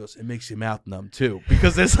 it makes your mouth numb too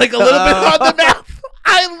because there's like a little bit on the mouth.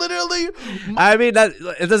 I mean,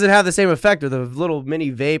 it doesn't have the same effect with a little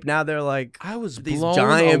mini vape. Now they're like I was these blown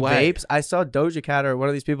giant away. vapes. I saw Doja Cat or one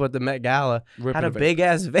of these people at the Met Gala Ripping had a a vape. big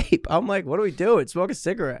ass vape. I'm like, what are we doing? Smoke a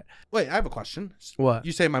cigarette. Wait, I have a question. What?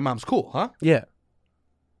 You say my mom's cool, huh? Yeah.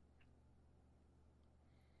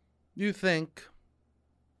 You think,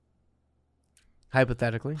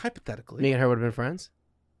 Hypothetically, hypothetically, me and her would have been friends.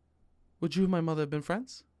 would you and my mother have been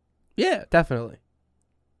friends? Yeah, definitely.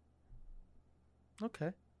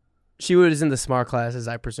 Okay. She was in the smart classes,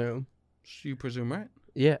 I presume. You presume, right?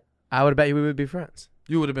 Yeah, I would bet you we would be friends.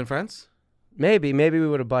 You would have been friends? Maybe we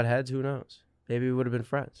would have butt heads. Who knows? Maybe we would have been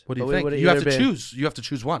friends. What do you But we think? would've You have either to been- choose. You have to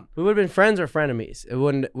choose one. We would have been friends or frenemies.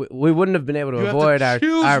 We wouldn't have been able to You have to avoid our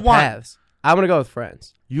choose one. paths. I'm gonna go with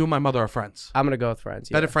friends. You and my mother are friends. I'm gonna go with friends.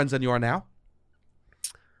 Yeah. Better friends than you are now?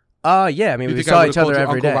 Yeah. I mean, You we think I saw would've each other called you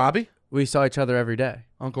every Uncle day. Robbie? We saw each other every day.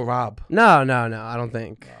 Uncle Rob. No. I don't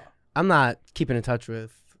think. I'm not keeping in touch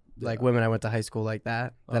with like women I went to high school like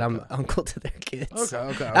that. That I'm uncle to their kids.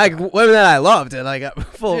 Okay. Like women that I loved and like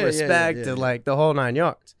full Yeah, respect yeah. and like the whole 9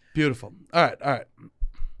 yards. Beautiful. All right.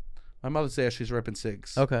 My mother's there. She's ripping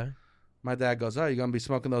cigs. Okay. My dad goes, you going to be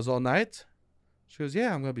smoking those all night? She goes,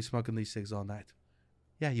 yeah, I'm going to be smoking these cigs all night.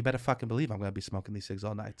 Yeah, you better fucking believe I'm going to be smoking these cigs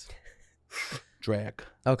all night. Drag.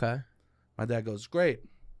 Okay. My dad goes, great.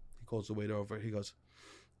 He calls the waiter over. He goes,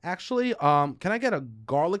 actually, can I get a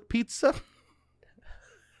garlic pizza?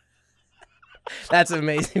 That's an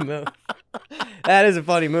amazing move. That is a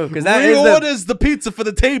funny move because that is the Reorders the pizza for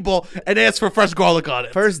the table and asks for fresh garlic on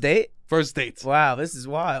it. first date. First dates. Wow, this is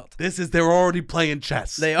wild. They're already playing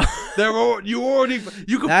chess. They are. You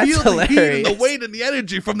can That's feel the heat and the hilarious. weight and the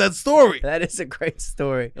energy from that story. That is a great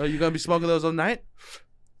story. Oh, you gonna be smoking those all night?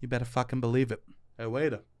 You better fucking believe it. Hey,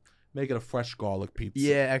 waiter, make it a fresh garlic pizza.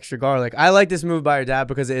 Yeah, extra garlic. I like this move by your dad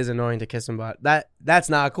because it is annoying to kiss somebody. That's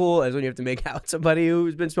not cool. As when you have to make out with somebody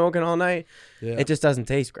who's been smoking all night. Yeah. It just doesn't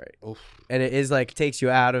taste great. Oof. And it is like takes you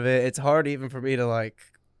out of it. It's hard even for me to like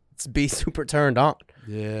be super turned on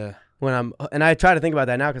Yeah. and I try to think about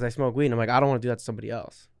that now because I smoke weed and I'm like, I don't want to do that to somebody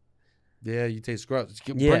else. Yeah, you taste gross.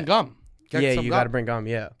 Yeah. Bring gum. Get some you gum. got to bring gum.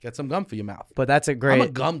 Yeah, Get some gum for your mouth. but that's a great. I'm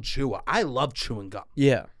a gum chewer. I love chewing gum.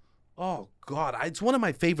 Yeah. Oh God, it's one of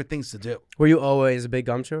my favorite things to do. Were you always a big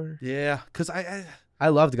gum chewer? Yeah, because I I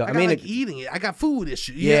loved gum. I I got mean, like eating it. I got food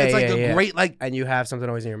issues. Yeah, Yeah, it's like yeah, a yeah. great like. and you have something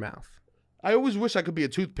always in your mouth. I always wish I could be a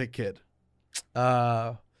toothpick kid.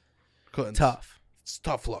 Couldn't. Tough. It's a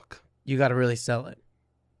tough look. You got to really sell it.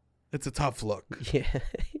 It's a tough look. Yeah.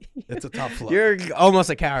 It's a tough look. You're almost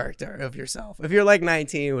a character of yourself. If you're like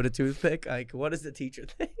 19 with a toothpick, like, what does the teacher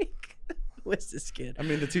think? What's this kid? I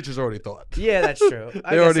mean, the teachers already thought. Yeah, that's true.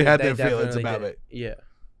 They already had their they feelings definitely about did. it. Yeah.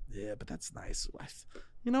 Yeah, but that's nice.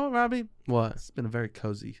 You know what, Robbie? What? It's been a very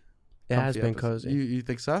cozy. It has comfy been episode. cozy. You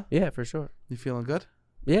think so? Yeah, for sure. You feeling good?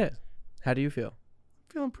 Yeah. How do you feel?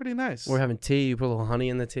 Feeling pretty nice. We're having tea. You put a little honey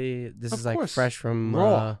in the tea. This Of is like course. fresh from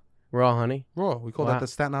Raw. raw honey. Raw. We call Wow. that the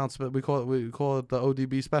Staten Island. We call it the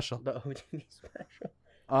ODB special. The ODB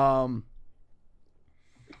special.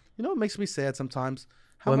 You know what makes me sad sometimes?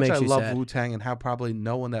 How What much makes I you love sad? Wu Tang and how probably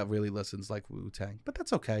no one that really listens like Wu Tang. But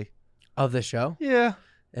that's okay. Of the show? Yeah.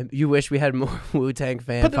 And you wish we had more Wu-Tang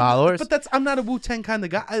fan followers? But I'm not a Wu Tang kind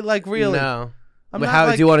of guy. I like really. No. I'm But not how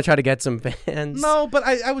like, do you want to try to get some fans? No, but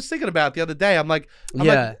I was thinking about it the other day. I'm like,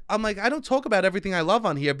 Yeah. I don't talk about everything I love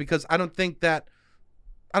on here because I don't think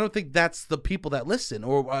that's the people that listen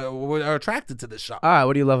or are attracted to this show. All right,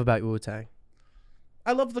 what do you love about Wu-Tang?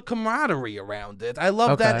 I love the camaraderie around it. I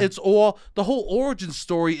love that Okay. it's all the whole origin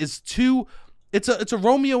story is it's a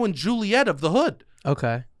Romeo and Juliet of the hood.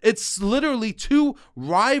 Okay. It's literally two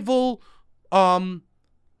rival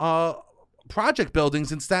project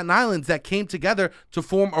buildings in Staten Island that came together to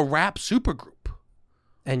form a rap supergroup.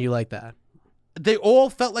 And you like that? They all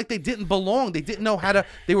felt like they didn't belong. They didn't know how to,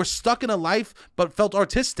 they were stuck in a life but felt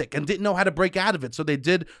artistic and didn't know how to break out of it. So they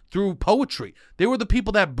did through poetry. They were the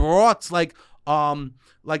people that brought like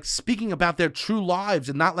speaking about their true lives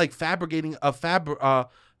and not like fabricating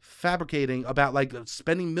about like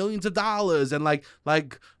spending millions of dollars and like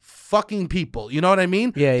fucking people. You know what I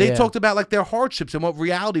mean? Yeah, They yeah. talked about like their hardships and what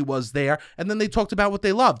reality was there, and then they talked about what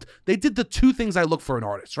they loved. They did the two things I look for in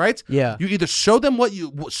artists, right? Yeah. You either show them what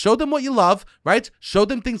you love, right? Show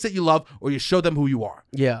them things that you love, or you show them who you are.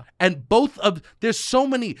 Yeah. And there's so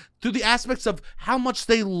many through the aspects of how much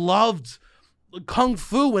they loved kung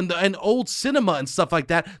fu and old cinema and stuff like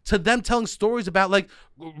that, to them telling stories about like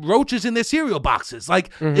roaches in their cereal boxes. Like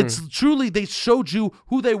it's truly, they showed you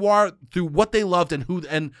who they were through what they loved and who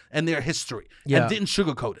and their history, Yeah. and didn't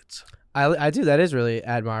sugarcoat it. I do. That is really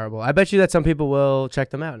admirable. I bet you that some people will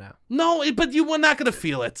check them out now. No, but you were not gonna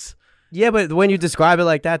feel it. Yeah, but when you describe it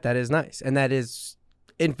like that is nice. And that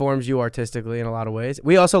informs you artistically in a lot of ways.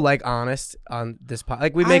 We also like honest on this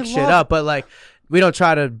like we make shit up, but like we don't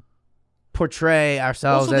try to portray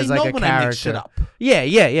ourselves Also, as they like know a when character. I make shit up,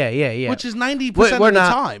 Yeah. which is 90% We're of the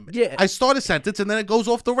not- time. yeah. I start a sentence and then it goes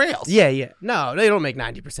off the rails. Yeah. No, they don't make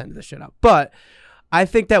 90% of the shit up. But I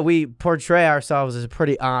think that we portray ourselves as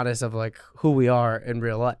pretty honest of like who we are in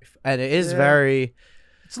real life. And it is Yeah. very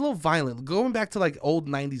It's a little violent. Going back to like old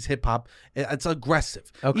 90s hip hop, it's aggressive.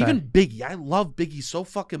 Okay. Even Biggie. I love Biggie so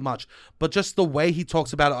fucking much. But just the way he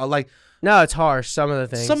talks about it, like no, it's harsh. Some of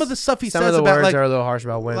the things. some of the stuff he some says of the about words like, are a little harsh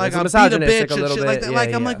about women. like It's I beat a misogynistic bitch and little shit bit. like that. Yeah, Like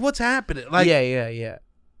yeah. I'm like, what's happening? Like, Yeah.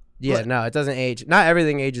 But- No, it doesn't age. Not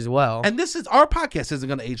everything ages well. and this is our podcast isn't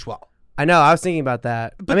gonna age well. I know. I was thinking about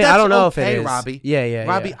that. But I mean, I that's don't know okay, if it is. Robbie. Yeah.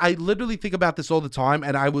 Robbie, I literally think about this all the time,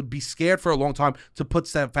 and I would be scared for a long time to put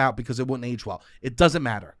stuff out because it wouldn't age well. It doesn't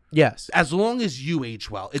matter. Yes. As long as you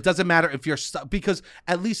age well, it doesn't matter if you're stuck, because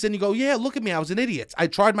at least then you go, yeah, look at me, I was an idiot. I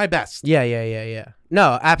tried my best. Yeah.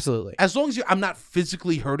 No, absolutely. As long as I'm not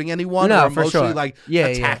physically hurting anyone No, or for emotionally sure. like Yeah.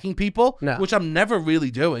 attacking people, No. which I'm never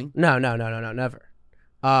really doing, No, never.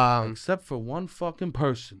 except for one fucking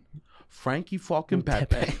person, Frankie fucking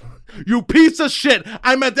Pepe. You piece of shit.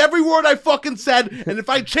 I meant every word I fucking said, and if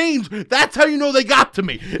I change, that's how you know they got to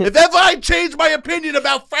me. If ever I change my opinion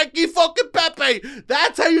about Frankie fucking Pepe,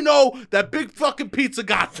 that's how you know that big fucking pizza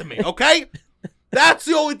got to me, okay? That's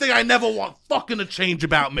the only thing I never want fucking to change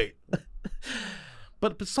about me.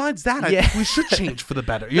 But besides that, I Yeah. think we should change for the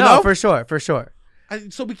better, you No, know? for sure.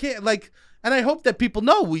 So we can't like, and I hope that people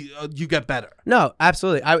know you get better. No,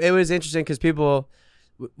 absolutely. It was interesting because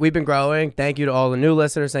we've been growing. Thank you to all the new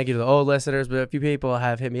listeners. Thank you to the old listeners. But a few people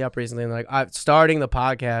have hit me up recently and like, I'm starting the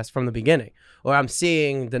podcast from the beginning, or I'm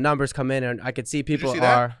seeing the numbers come in and I could see people Did you see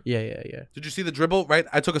are. that? Yeah. Did you see the dribble? Right.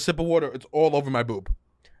 I took a sip of water. It's all over my boob.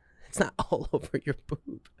 It's not all over your boob.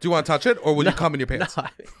 Do you want to touch it, or will you come in your pants?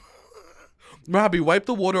 No, Robbie, wipe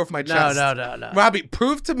the water off my chest. No. Robbie,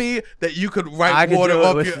 prove to me that you could I wipe could water do it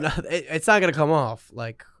off with your... it's not gonna come off.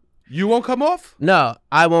 Like, You won't come off? no,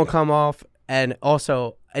 I won't come off. And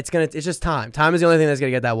also, it's just time. Time is the only thing that's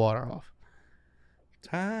gonna get that water off.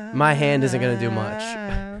 My hand isn't gonna do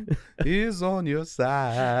much. Is on your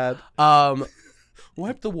side.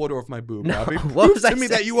 Wipe the water off my boob, No, Robbie. what Prove was I to me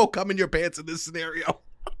that saying? you won't come in your pants in this scenario.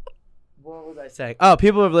 What was I saying? Oh,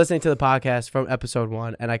 people are listening to the podcast from episode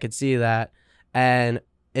 1, and I could see that. And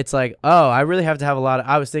it's like, oh, I really have to have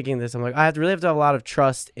I was thinking this. I'm like, really have to have a lot of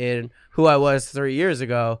trust in who I was 3 years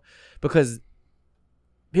ago, because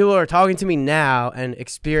people are talking to me now and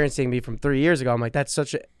experiencing me from 3 years ago. I'm like, that's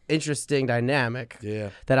such an interesting dynamic.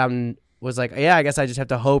 Yeah. That was like, yeah, I guess I just have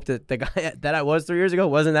to hope that the guy that I was 3 years ago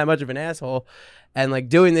wasn't that much of an asshole. And like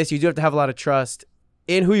doing this, you do have to have a lot of trust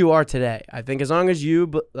in who you are today. I think as long as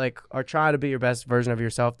you like are trying to be your best version of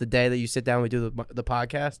yourself the day that you sit down and we do the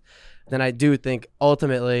podcast, then I do think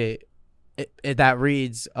ultimately that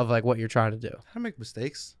reads of like what you're trying to do. I make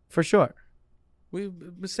mistakes. For sure.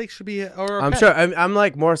 Mistakes should be our I'm pet. sure. I'm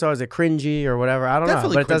like more so as a cringy or whatever. I don't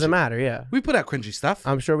Definitely know, but it doesn't cringy. matter. Yeah. We put out cringy stuff.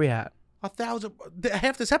 I'm sure we had. 1,000.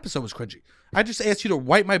 Half this episode was cringy. I just asked you to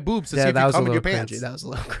wipe my boobs to see Yeah, if that you was a come in little your cringy. pants. That was a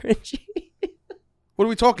little cringy. What are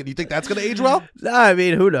we talking? You think that's going to age well? No, I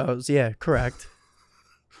mean, who knows? Yeah, correct.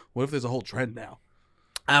 What if there's a whole trend now?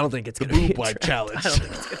 I don't think it's The going to be boob a wipe trend. challenge. I don't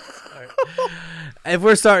think it's going to start. If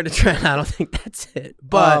we're starting to trend, I don't think that's it.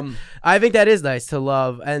 But I think that is nice to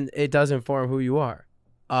love, and it does inform who you are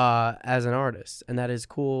as an artist, and that is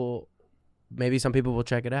cool. Maybe some people will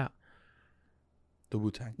check it out. The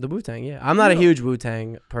Wu-Tang. The Wu-Tang, yeah. I'm not a huge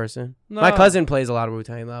Wu-Tang person. No. My cousin plays a lot of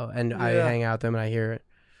Wu-Tang, though, and I Yeah. hang out with them and I hear it.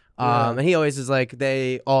 Yeah. And he always is like,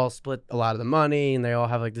 they all split a lot of the money, and they all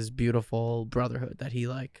have like this beautiful brotherhood that he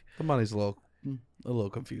like. The money's a little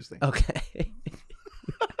confusing. Okay.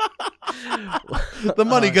 The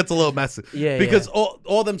money gets a little messy. Yeah, Because all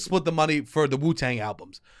of them split the money for the Wu-Tang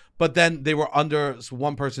albums. But then they were under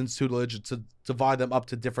one person's tutelage to divide them up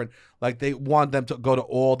to different, like they want them to go to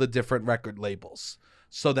all the different record labels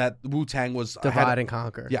so that Wu-Tang was Divide and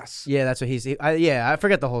conquer. Yes. Yeah, that's what I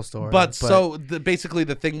forget the whole story. But so basically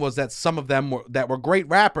the thing was that some of them that were great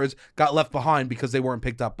rappers got left behind because they weren't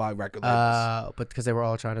picked up by record labels. But because they were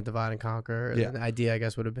all trying to divide and conquer, Yeah. the idea I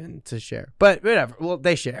guess would have been to share. But whatever. Well,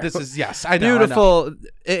 they share. This is, yes, I know. beautiful.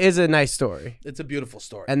 It is a nice story, It's a beautiful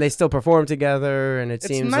story. and they still perform together, and it it's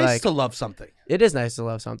seems nice like to love something. it is nice to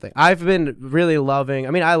love something. I've been really loving.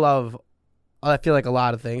 I mean, I feel like a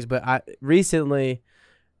lot of things, but recently,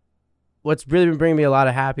 what's really been bringing me a lot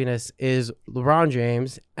of happiness is LeBron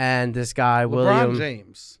James and this guy LeBron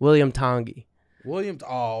James. William Tongi,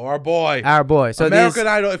 Our boy. our boy. So American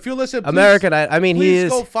Idol. If you listen, please, American Idol. I mean, he please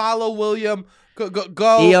is. go follow William.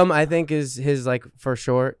 Go. EM, I think, is his like for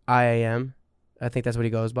short. IAM. I think that's what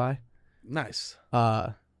he goes by. Nice.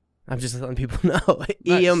 I'm just letting people know.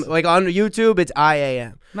 Nice. EM, like on YouTube, it's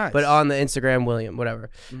IAM. Nice. But on the Instagram, William,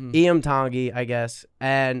 whatever. Mhm. EM Tongi, I guess.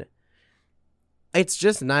 And it's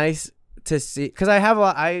just nice to see, because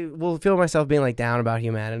I will feel myself being like down about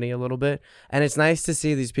humanity a little bit. And it's nice to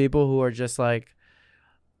see these people who are just like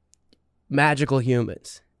magical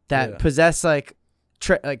humans that Yeah. possess like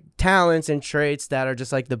talents and traits that are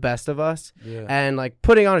just like the best of us. Yeah. And like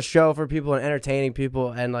putting on a show for people and entertaining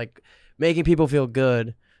people and like making people feel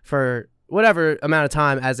good for whatever amount of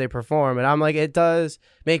time as they perform. And I'm like, it does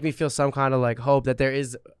make me feel some kind of like hope that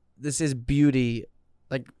this is beauty.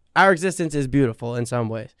 Like our existence is beautiful in some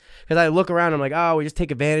ways. Because I look around, I'm like, oh, we just take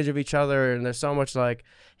advantage of each other, and there's so much like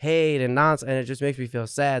hate and nonsense, and it just makes me feel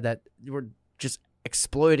sad that we're just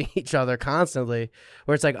exploiting each other constantly.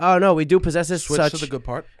 Where it's like, oh no, we do possess this Switch such to the good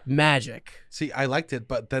part. magic. See, I liked it,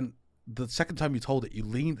 but then the second time you told it, you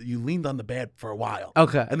leaned on the bad for a while.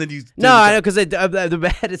 Okay. And then you No, I know, because the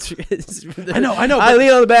bad is. I know. I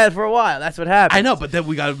lean on the bad for a while. That's what happened. I know, but then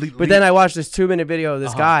we got to. But then I watched this 2-minute video of this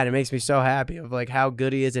Uh-huh. guy, and it makes me so happy of like how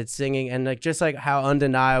good he is at singing, and like just like how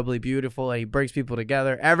undeniably beautiful, and he brings people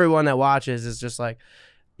together. Everyone that watches is just like,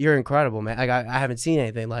 you're incredible, man. Like I haven't seen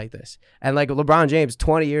anything like this. And like LeBron James,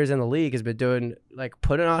 20 years in the league, has been doing like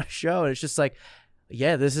putting on a show, and it's just like,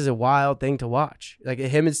 yeah, this is a wild thing to watch. Like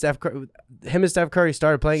him and Steph Curry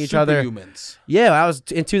started playing each other. Superhumans. Yeah, I was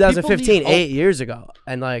in 2015, People need 8 years ago,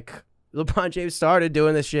 and like LeBron James started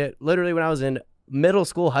doing this shit literally when I was in middle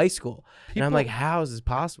school, high school. And I'm like, how is this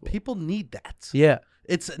possible? People need that. Yeah.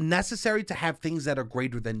 It's necessary to have things that are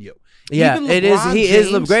greater than you. Yeah, Even it is. LeBron He James,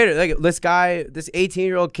 is greater. Like this guy, this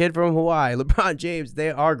 18-year-old kid from Hawaii, LeBron James, they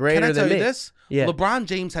are greater Can I than tell me. you this? Yeah. LeBron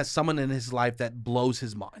James has someone in his life that blows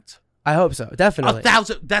his mind. I hope so. Definitely.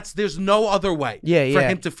 1,000. There's no other way. Yeah, for yeah.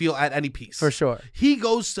 him to feel at any peace. For sure. He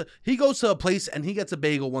goes to a place and he gets a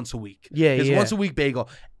bagel once a week. Yeah, his yeah. once a week bagel,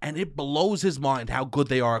 and it blows his mind how good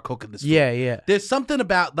they are at cooking this food. Yeah, yeah. There's something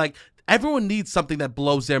about like everyone needs something that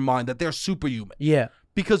blows their mind, that they're superhuman. Yeah.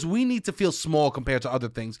 Because we need to feel small compared to other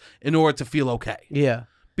things in order to feel okay. Yeah.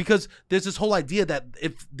 Because there's this whole idea that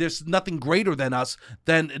if there's nothing greater than us,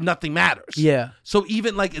 then nothing matters. Yeah. So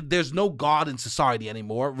even like there's no God in society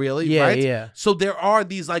anymore, really, Yeah, right? yeah. So there are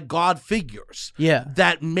these like God figures Yeah.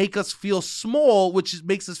 that make us feel small, which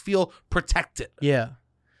makes us feel protected. Yeah.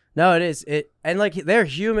 No, it is. And like they're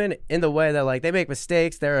human in the way that like they make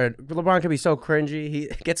mistakes. LeBron can be so cringy. He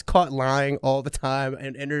gets caught lying all the time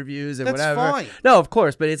in interviews and That's whatever. fine. No, of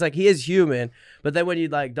course, but it's like he is human. But then when he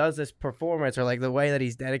like does this performance or like the way that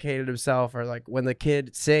he's dedicated himself, or like when the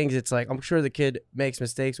kid sings, it's like I'm sure the kid makes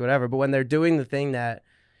mistakes, whatever. But when they're doing the thing that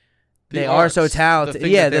they are so talented,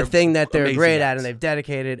 the thing that they're great at and they've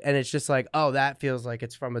dedicated, and it's just like, oh, that feels like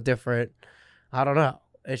it's from a different, I don't know.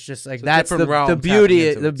 It's just like that's the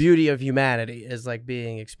beauty of humanity is like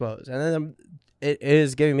being exposed, and then it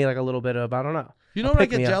is giving me like a little bit of, I don't know. You know what I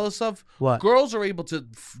get jealous of? What? Girls are able to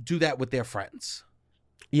do that with their friends.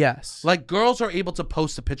 Yes. Like girls are able to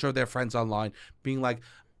post a picture of their friends online, being like,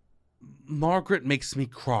 Margaret makes me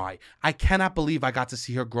cry. I cannot believe I got to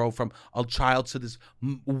see her grow from a child to this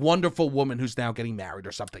wonderful woman who's now getting married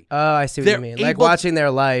or something. Oh, I see what you mean. Like watching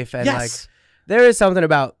their life, and like there is something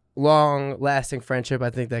about long-lasting friendship, I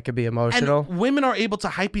think, that could be emotional. And women are able to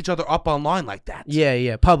hype each other up online like that. Yeah,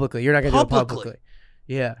 yeah. Publicly, you're not gonna do it publicly.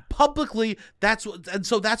 Yeah. Publicly,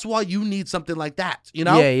 so that's why you need something like that. You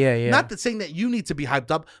know? Yeah, yeah, yeah. Not that saying that you need to be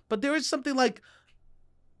hyped up, but there is something like,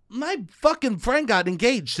 my fucking friend got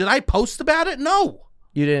engaged. Did I post about it? No.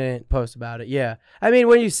 You didn't post about it. Yeah. I mean,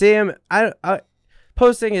 when you see him, I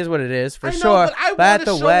posting is what it is for sure. But I want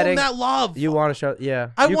to show him that love. You want to show? Yeah.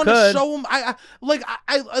 I want to show him. I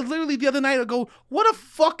literally the other night I go, what a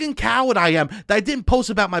fucking coward I am that I didn't post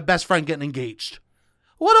about my best friend getting engaged.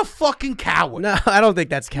 What a fucking coward. No, I don't think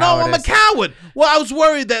that's cowardice. No, I'm a coward. Well, I was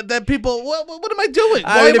worried that people, what am I doing?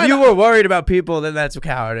 I mean, if you were worried about people, then that's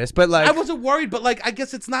cowardice. But like, I wasn't worried, but like, I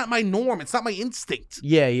guess it's not my norm. It's not my instinct.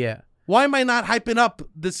 Yeah, yeah. Why am I not hyping up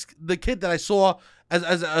the kid that I saw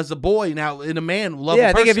as a boy now in a man? Yeah,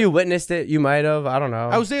 I think if you witnessed it, you might have. I don't know.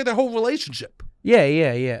 I was there their whole relationship. Yeah,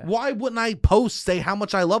 yeah, yeah. Why wouldn't I post, say how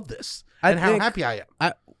much I love this and how happy I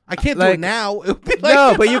am? I can't do it now. It would be like,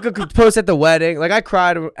 no, but you could post at the wedding. Like I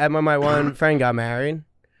cried at when my one friend got married.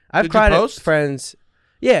 I've cried at friends.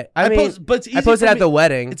 Yeah, I mean, I posted at the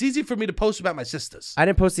wedding. It's easy for me to post about my sisters. I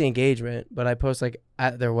didn't post the engagement, but I post like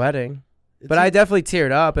at their wedding. But I definitely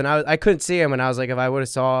teared up, and I couldn't see him, and I was like, if I would have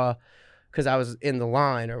saw, because I was in the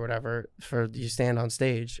line or whatever for you stand on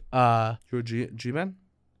stage. You were a G-man?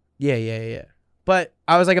 Yeah, yeah, yeah. But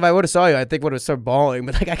I was like, if I would have saw you, I think would have started bawling.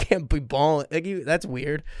 But like, I can't be bawling. Like, that's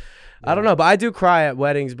weird. Yeah. I don't know, but I do cry at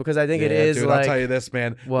weddings because I think it is dude, like. I'll tell you this,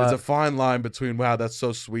 man. What? There's a fine line between wow, that's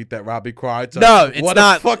so sweet that Robbie cried. No, it's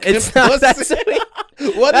not. It's not that sweet.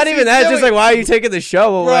 Not even that. Just like, why are you taking the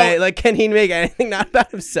show away? Bro, like, can he make anything not about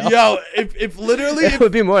himself? Yo, if literally, it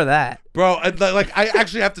would be more of that, bro. Like, I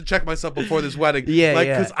actually have to check myself before this wedding. Yeah, like,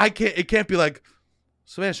 yeah. because I can't. It can't be like,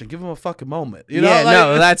 Sebastian, give him a fucking moment. You know? Like,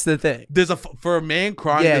 no, that's the thing. There's for a man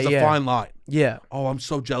crying. There's a fine line. Yeah. Oh, I'm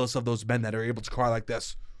so jealous of those men that are able to cry like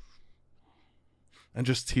this. And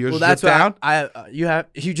just tears that's down.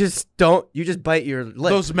 You just bite your lip.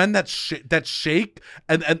 Those men that shake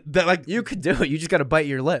and that like you could do it. You just gotta bite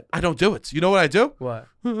your lip. I don't do it. You know what I do? What?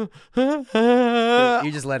 You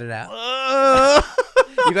just let it out.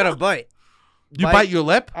 You gotta bite. You bite your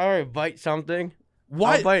lip? I already bite something.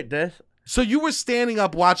 Why? I'll bite this. So you were standing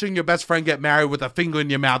up watching your best friend get married with a finger in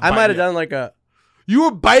your mouth. I might have done like a. You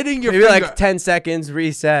were biting your maybe finger. Like 10 seconds,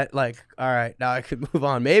 reset. Like, all right, now I could move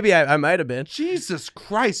on. Maybe I might have been. Jesus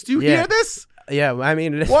Christ. Do you hear this? Yeah, I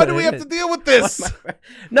mean, why do we have to deal with this?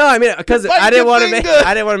 No, I mean, because I didn't want to make.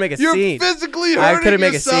 I didn't want to make a scene. You're physically hurting I couldn't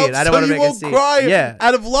make yourself, a scene. I didn't want to make a scene. Cry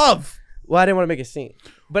out of love. Well, I didn't want to make a scene,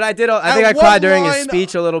 but I did. I think I cried during his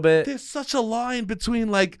speech a little bit. There's such a line between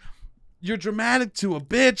like you're dramatic to a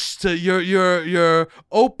bitch to you're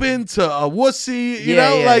open to a wussy. You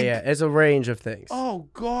know, like it's a range of things. Oh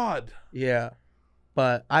God. Yeah,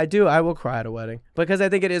 but I will cry at a wedding because I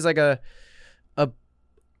think it is like a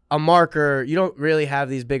a marker. You don't really have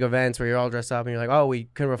these big events where you're all dressed up and you're like, oh, we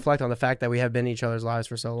can reflect on the fact that we have been in each other's lives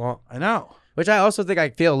for so long. I know. Which I also think I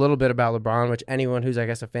feel a little bit about LeBron, which anyone who's, I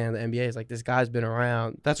guess, a fan of the NBA is like, this guy's been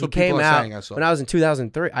around. That's He what people came are out saying. I saw. When I was in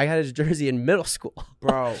 2003, I had his jersey in middle school.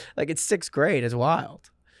 Bro. Like, it's 6th grade. It's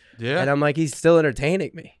wild. Yeah. And I'm like, he's still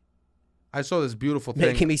entertaining me. I saw this beautiful thing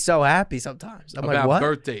Making me so happy sometimes. I'm about like, what?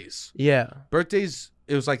 birthdays. Yeah. Birthdays,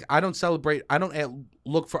 it was like, I don't celebrate. I don't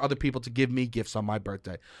look for other people to give me gifts on my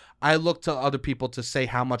birthday. I look to other people to say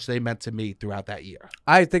how much they meant to me throughout that year.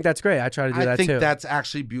 I think that's great. I try to do that I think too. that's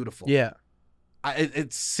actually beautiful. Yeah.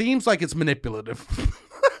 It seems like it's manipulative.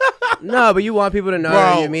 No, but you want people to know Bro.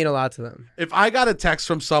 that you mean a lot to them. If I got a text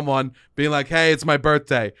from someone being like, hey, it's my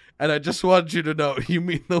birthday, and I just wanted you to know you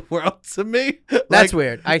mean the world to me. That's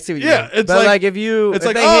weird. I see what you yeah, mean. it's but like- if you, It's if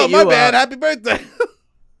like, they oh, hit my you bad. up, Happy birthday.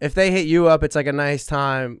 if they hit you up, it's like a nice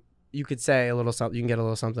time. You could say a little something. You can get a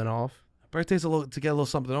little something off. Birthday's to get a little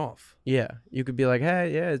something off. Yeah, you could be like,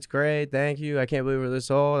 hey, yeah, it's great. Thank you. I can't believe we're this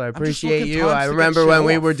old. I just appreciate looking you. times I to get remember shit when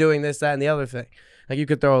we off. were doing this, that, and the other thing. Like, you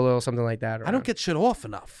could throw a little something like that around. I don't get shit off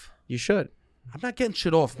enough. You should. I'm not getting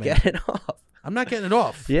shit off, man. Get it off. I'm not getting it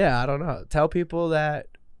off. Yeah, I don't know. Tell people that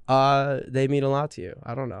they mean a lot to you.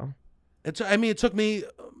 I don't know.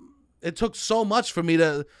 It took so much for me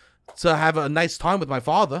to have a nice time with my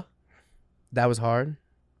father. That was hard.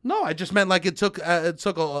 No, I just meant like it took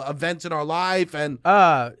events in our life and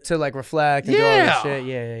To like reflect and do all Yeah. this shit.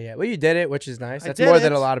 Yeah. Well, you did it, which is nice. I That's did more it.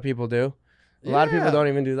 than a lot of people do. A lot of people Yeah. don't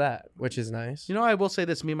even do that, which is nice. you know, I will say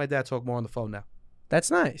this: me and my dad talk more on the phone now. That's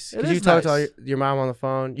nice. It 'Cause you is talked to nice. your mom on the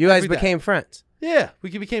phone. You guys Every day. became friends. Yeah, we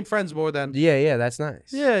became friends more than. Yeah. That's nice.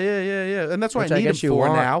 Yeah, and that's what Which I need him guess you for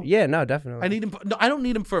want. now. Yeah, no, definitely. I need him. No, I don't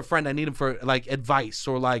need him for a friend. I need him for like advice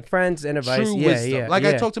or like friends and advice. true Yeah, wisdom. yeah. Like yeah.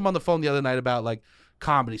 I talked to him on the phone the other night about like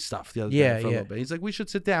comedy stuff the other Yeah, day for a yeah. little bit. He's like, we should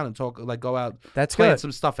sit down and talk, like go out, That's plan good.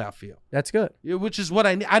 some stuff out for you. That's good. Yeah, which is what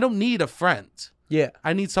I need. I don't need a friend. Yeah.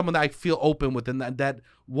 I need someone that I feel open with and that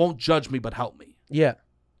won't judge me but help me. Yeah.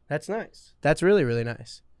 That's nice. That's really, really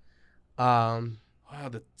nice. Wow,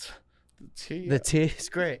 the tea. The tea is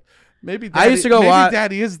great. Maybe I used to go maybe watch-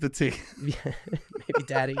 Daddy is the tea. Yeah, maybe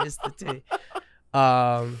daddy is the tea.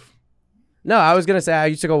 No, I was gonna say I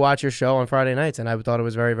used to go watch your show on Friday nights, and I thought it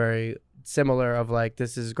was very, very similar. Of like,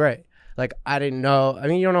 this is great. Like, I didn't know. I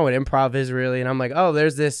mean, you don't know what improv is really, and I'm like, oh,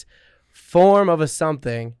 there's this form of a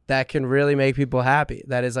something that can really make people happy.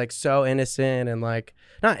 That is like so innocent and like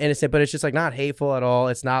not innocent, but it's just like not hateful at all.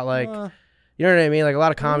 It's not like you know what I mean. Like a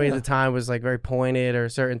lot of comedy Yeah. at the time was like very pointed or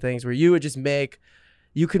certain things where you would just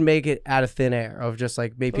you could make it out of thin air of just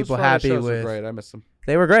like make Those people Friday happy shows were with. great. I miss them.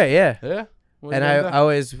 They were great, yeah. Yeah. What And you I gonna do?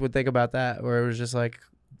 always would think about that where it was just like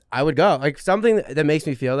I would go like something that makes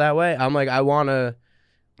me feel that way. I'm like I want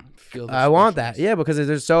Feel the that, specialness. yeah, because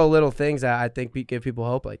there's so little things that I think give people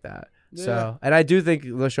hope like that. Yeah. So, and I do think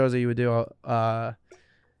the shows that you would do on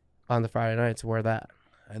the Friday nights were that,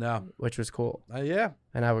 I know. which was cool, Yeah.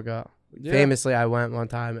 and I would go. Yeah. Famously, I went one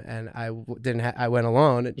time and I didn't. I went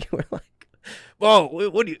alone, and you were like, "Whoa,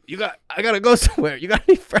 what do you got? I gotta go somewhere. You got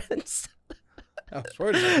any friends?" I was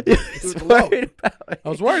worried about You you. was It was alone. worried about me. I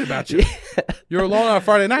was worried about you. You were alone on a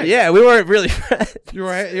Friday night. Yeah, we weren't really friends. You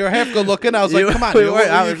were half good looking. I was like, come on. we you- weren't.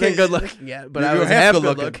 I you wasn't can't- good looking yet, but you I were was half half good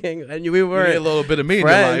good looking. looking, and we You were need a little bit of me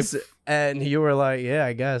friends. in your life. And you were like, "Yeah,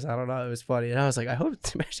 I guess. I don't know. It was funny." And I was like, "I hope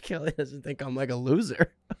Smash Kelly doesn't think I'm like a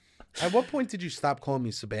loser." At what point did you stop calling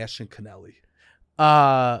me Sebastian Canelli?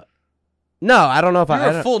 No, I don't know if I. I You're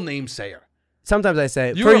a don't- full name sayer. sometimes I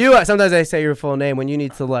say You're for a- you. Sometimes I say your full name when you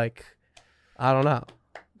need to like, I don't know.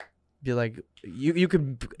 Be like you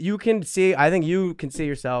can see. I think you can see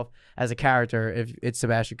yourself as a character if it's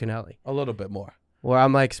Sebastian Canelli. A little bit more. Where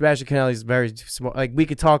I'm like Sebastian Canelli's very smart. Like we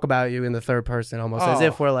could talk about you in the third person almost as Oh.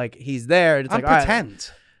 if we're like he's there. And it's I'm like all right, pretend,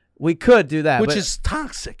 we could do that, which but is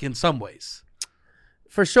toxic in some ways.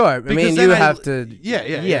 for sure. I mean, Because you then have to. Yeah.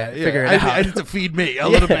 Figure it I out. need to feed me a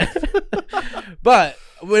little bit. But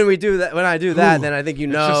when we do that, when I do that, Ooh, then I think you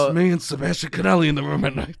It's know. just me and Sebastian Canelli in the room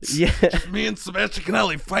at night. Yeah, Just me and Sebastian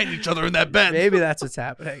Canelli fighting each other in that bed. maybe that's what's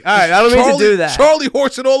happening. All right, I don't mean to do that. Charlie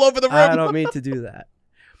horsing all over the room. I don't mean to do that.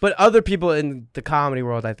 But other people in the comedy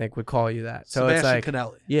world, I think, would call you that. So Sebastian it's like,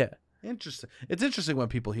 Canelli. yeah, Interesting. It's interesting when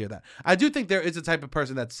people hear that. I do think there is a type of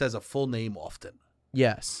person that says a full name often.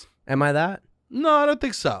 yes. Am I that? No, I don't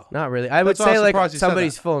think so. Not really. I would That's why I say was like surprised you said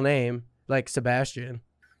somebody's that. full name, like Sebastian.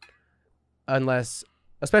 Unless,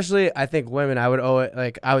 especially, I think women, I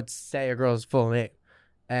would say a girl's full name,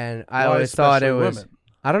 and I Why always thought it especially was women?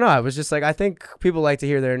 I don't know. I was just like, I think people like to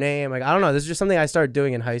hear their name. Like, I don't know. This is just something I started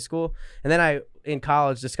doing in high school. And then I, in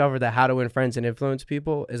college, discovered that How to Win Friends and Influence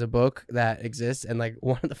People is a book that exists. And like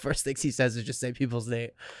one of the first things he says is just say people's name.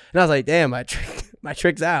 And I was like, damn, my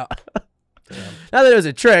trick's out. Not that it was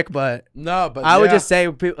a trick, but no, but I would just say,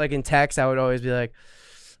 like in text, I would always be like,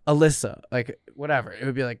 Alyssa, like whatever. It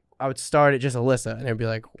would be like, I would start it just Alyssa. And it would be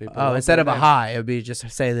like, oh, instead of a hi, it would be just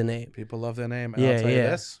say the name. People love their name. And Yeah, I'll tell you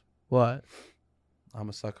this. What? I'm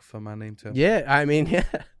a sucker for my name too. Yeah, I mean, yeah.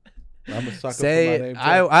 I'm a sucker Say for my name too.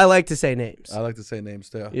 I like to say names. I like to say names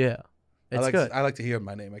too. Yeah, it's good. I like to hear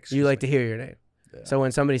my name. You like to hear your name. Yeah. So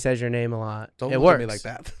when somebody says your name a lot, Don't it look works. at me like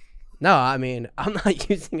that. No, I mean, I'm not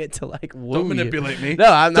using it to like woo Don't manipulate me. No,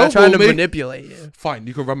 I'm not Don't trying to woo me. manipulate you. Fine,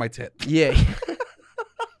 you can rub my tit. Yeah.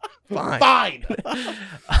 Fine.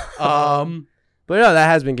 But no, that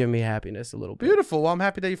has been giving me happiness a little bit. Beautiful. Well, I'm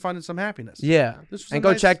happy that you're finding some happiness. Yeah. This was And a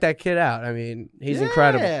go nice- check that kid out. I mean, he's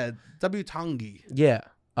incredible. Yeah, W Tongi. Yeah.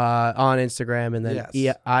 On Instagram, and then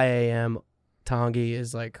Yes. IAM Tongi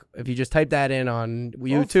is like, if you just type that in on Go for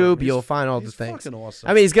YouTube, it. you'll find all the He's things. fucking awesome.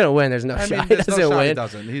 I mean, he's gonna win. There's no I shot mean, he there's no doesn't shot he win.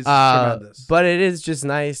 doesn't. He's tremendous. But it is just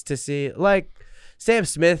nice to see. Like Sam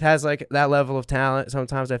Smith has like that level of talent.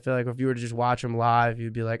 Sometimes I feel like if you were to just watch him live,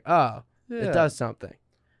 you'd be like, oh, Yeah. it does something.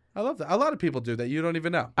 I love that. A lot of people do that. You don't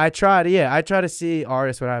even know. I try to see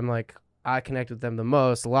artists when I'm like, I connect with them the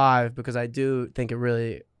most live, because I do think it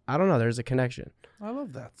really, I don't know, there's a connection. I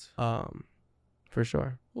love that. For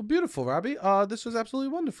sure. Well, beautiful, Robbie. This was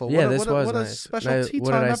absolutely wonderful. Yeah, what this was what nice. a special tea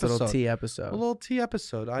What time a nice episode. little tea A episode. little tea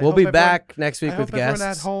episode. We'll be back next week I with hope everyone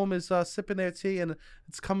guests. at home is sipping their tea, and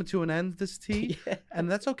it's coming to an end, this tea. Yeah.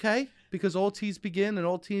 And that's okay, because all teas begin and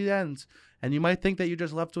all tea ends. And you might think that you're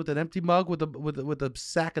just left with an empty mug with a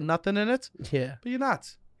sack of nothing in it, Yeah. but you're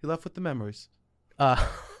not. You're left with the memories.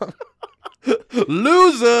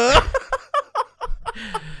 Loser.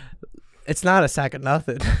 It's not a sack of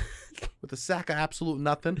nothing. With a sack of absolute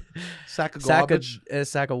nothing. Sack of garbage. A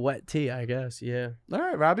sack of wet tea, I guess. Yeah. All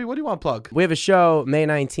right, Robbie, what do you want to plug? We have a show May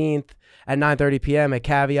 19th at 9:30 p.m. at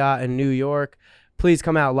Caveat in New York. Please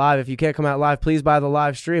come out live. If you can't come out live, please buy the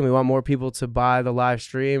live stream. We want more people to buy the live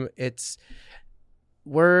stream.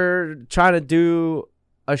 We're trying to do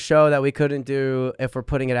a show that we couldn't do if we're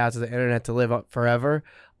putting it out to the internet to live up forever.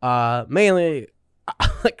 Mainly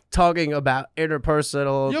like talking about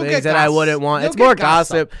interpersonal You'll things get that I gossip. wouldn't want. You'll It's more get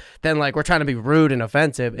gossip. gossip than like we're trying to be rude and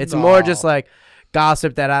offensive. It's No. more just like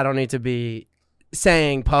gossip that I don't need to be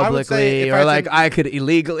saying publicly, if or I like think- I could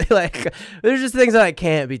illegally, like there's just things that I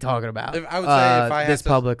can't be talking about. I would say if I had this to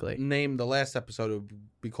publicly. name the last episode, it would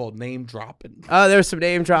be called Name Dropping. There was some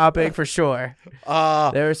name dropping for sure.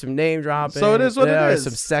 Uh, There was some name dropping. So it is what it there is.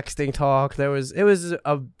 was some sexting talk. It was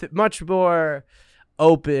a much more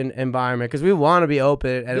open environment, because we want to be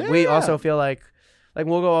open, and we Yeah. also feel like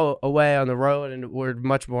we'll go away on the road and we're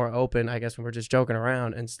much more open, I guess, when we're just joking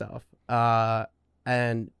around and stuff.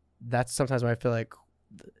 And that's sometimes when I feel like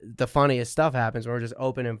the funniest stuff happens, when we're just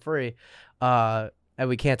open and free, and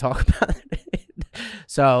we can't talk about it.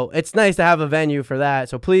 So it's nice to have a venue for that.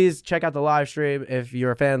 So please check out the live stream. If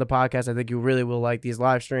you're a fan of the podcast, I think you really will like these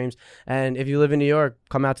live streams. And if you live in New York,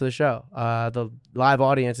 come out to the show. The live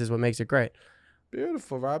audience is what makes it great.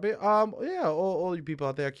 Beautiful, Robbie. Yeah, all you people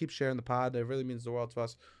out there, keep sharing the pod. It really means the world to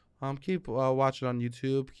us. Keep watching on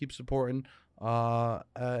YouTube. Keep supporting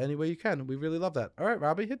any way you can. We really love that. All right,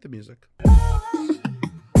 Robbie, hit the music.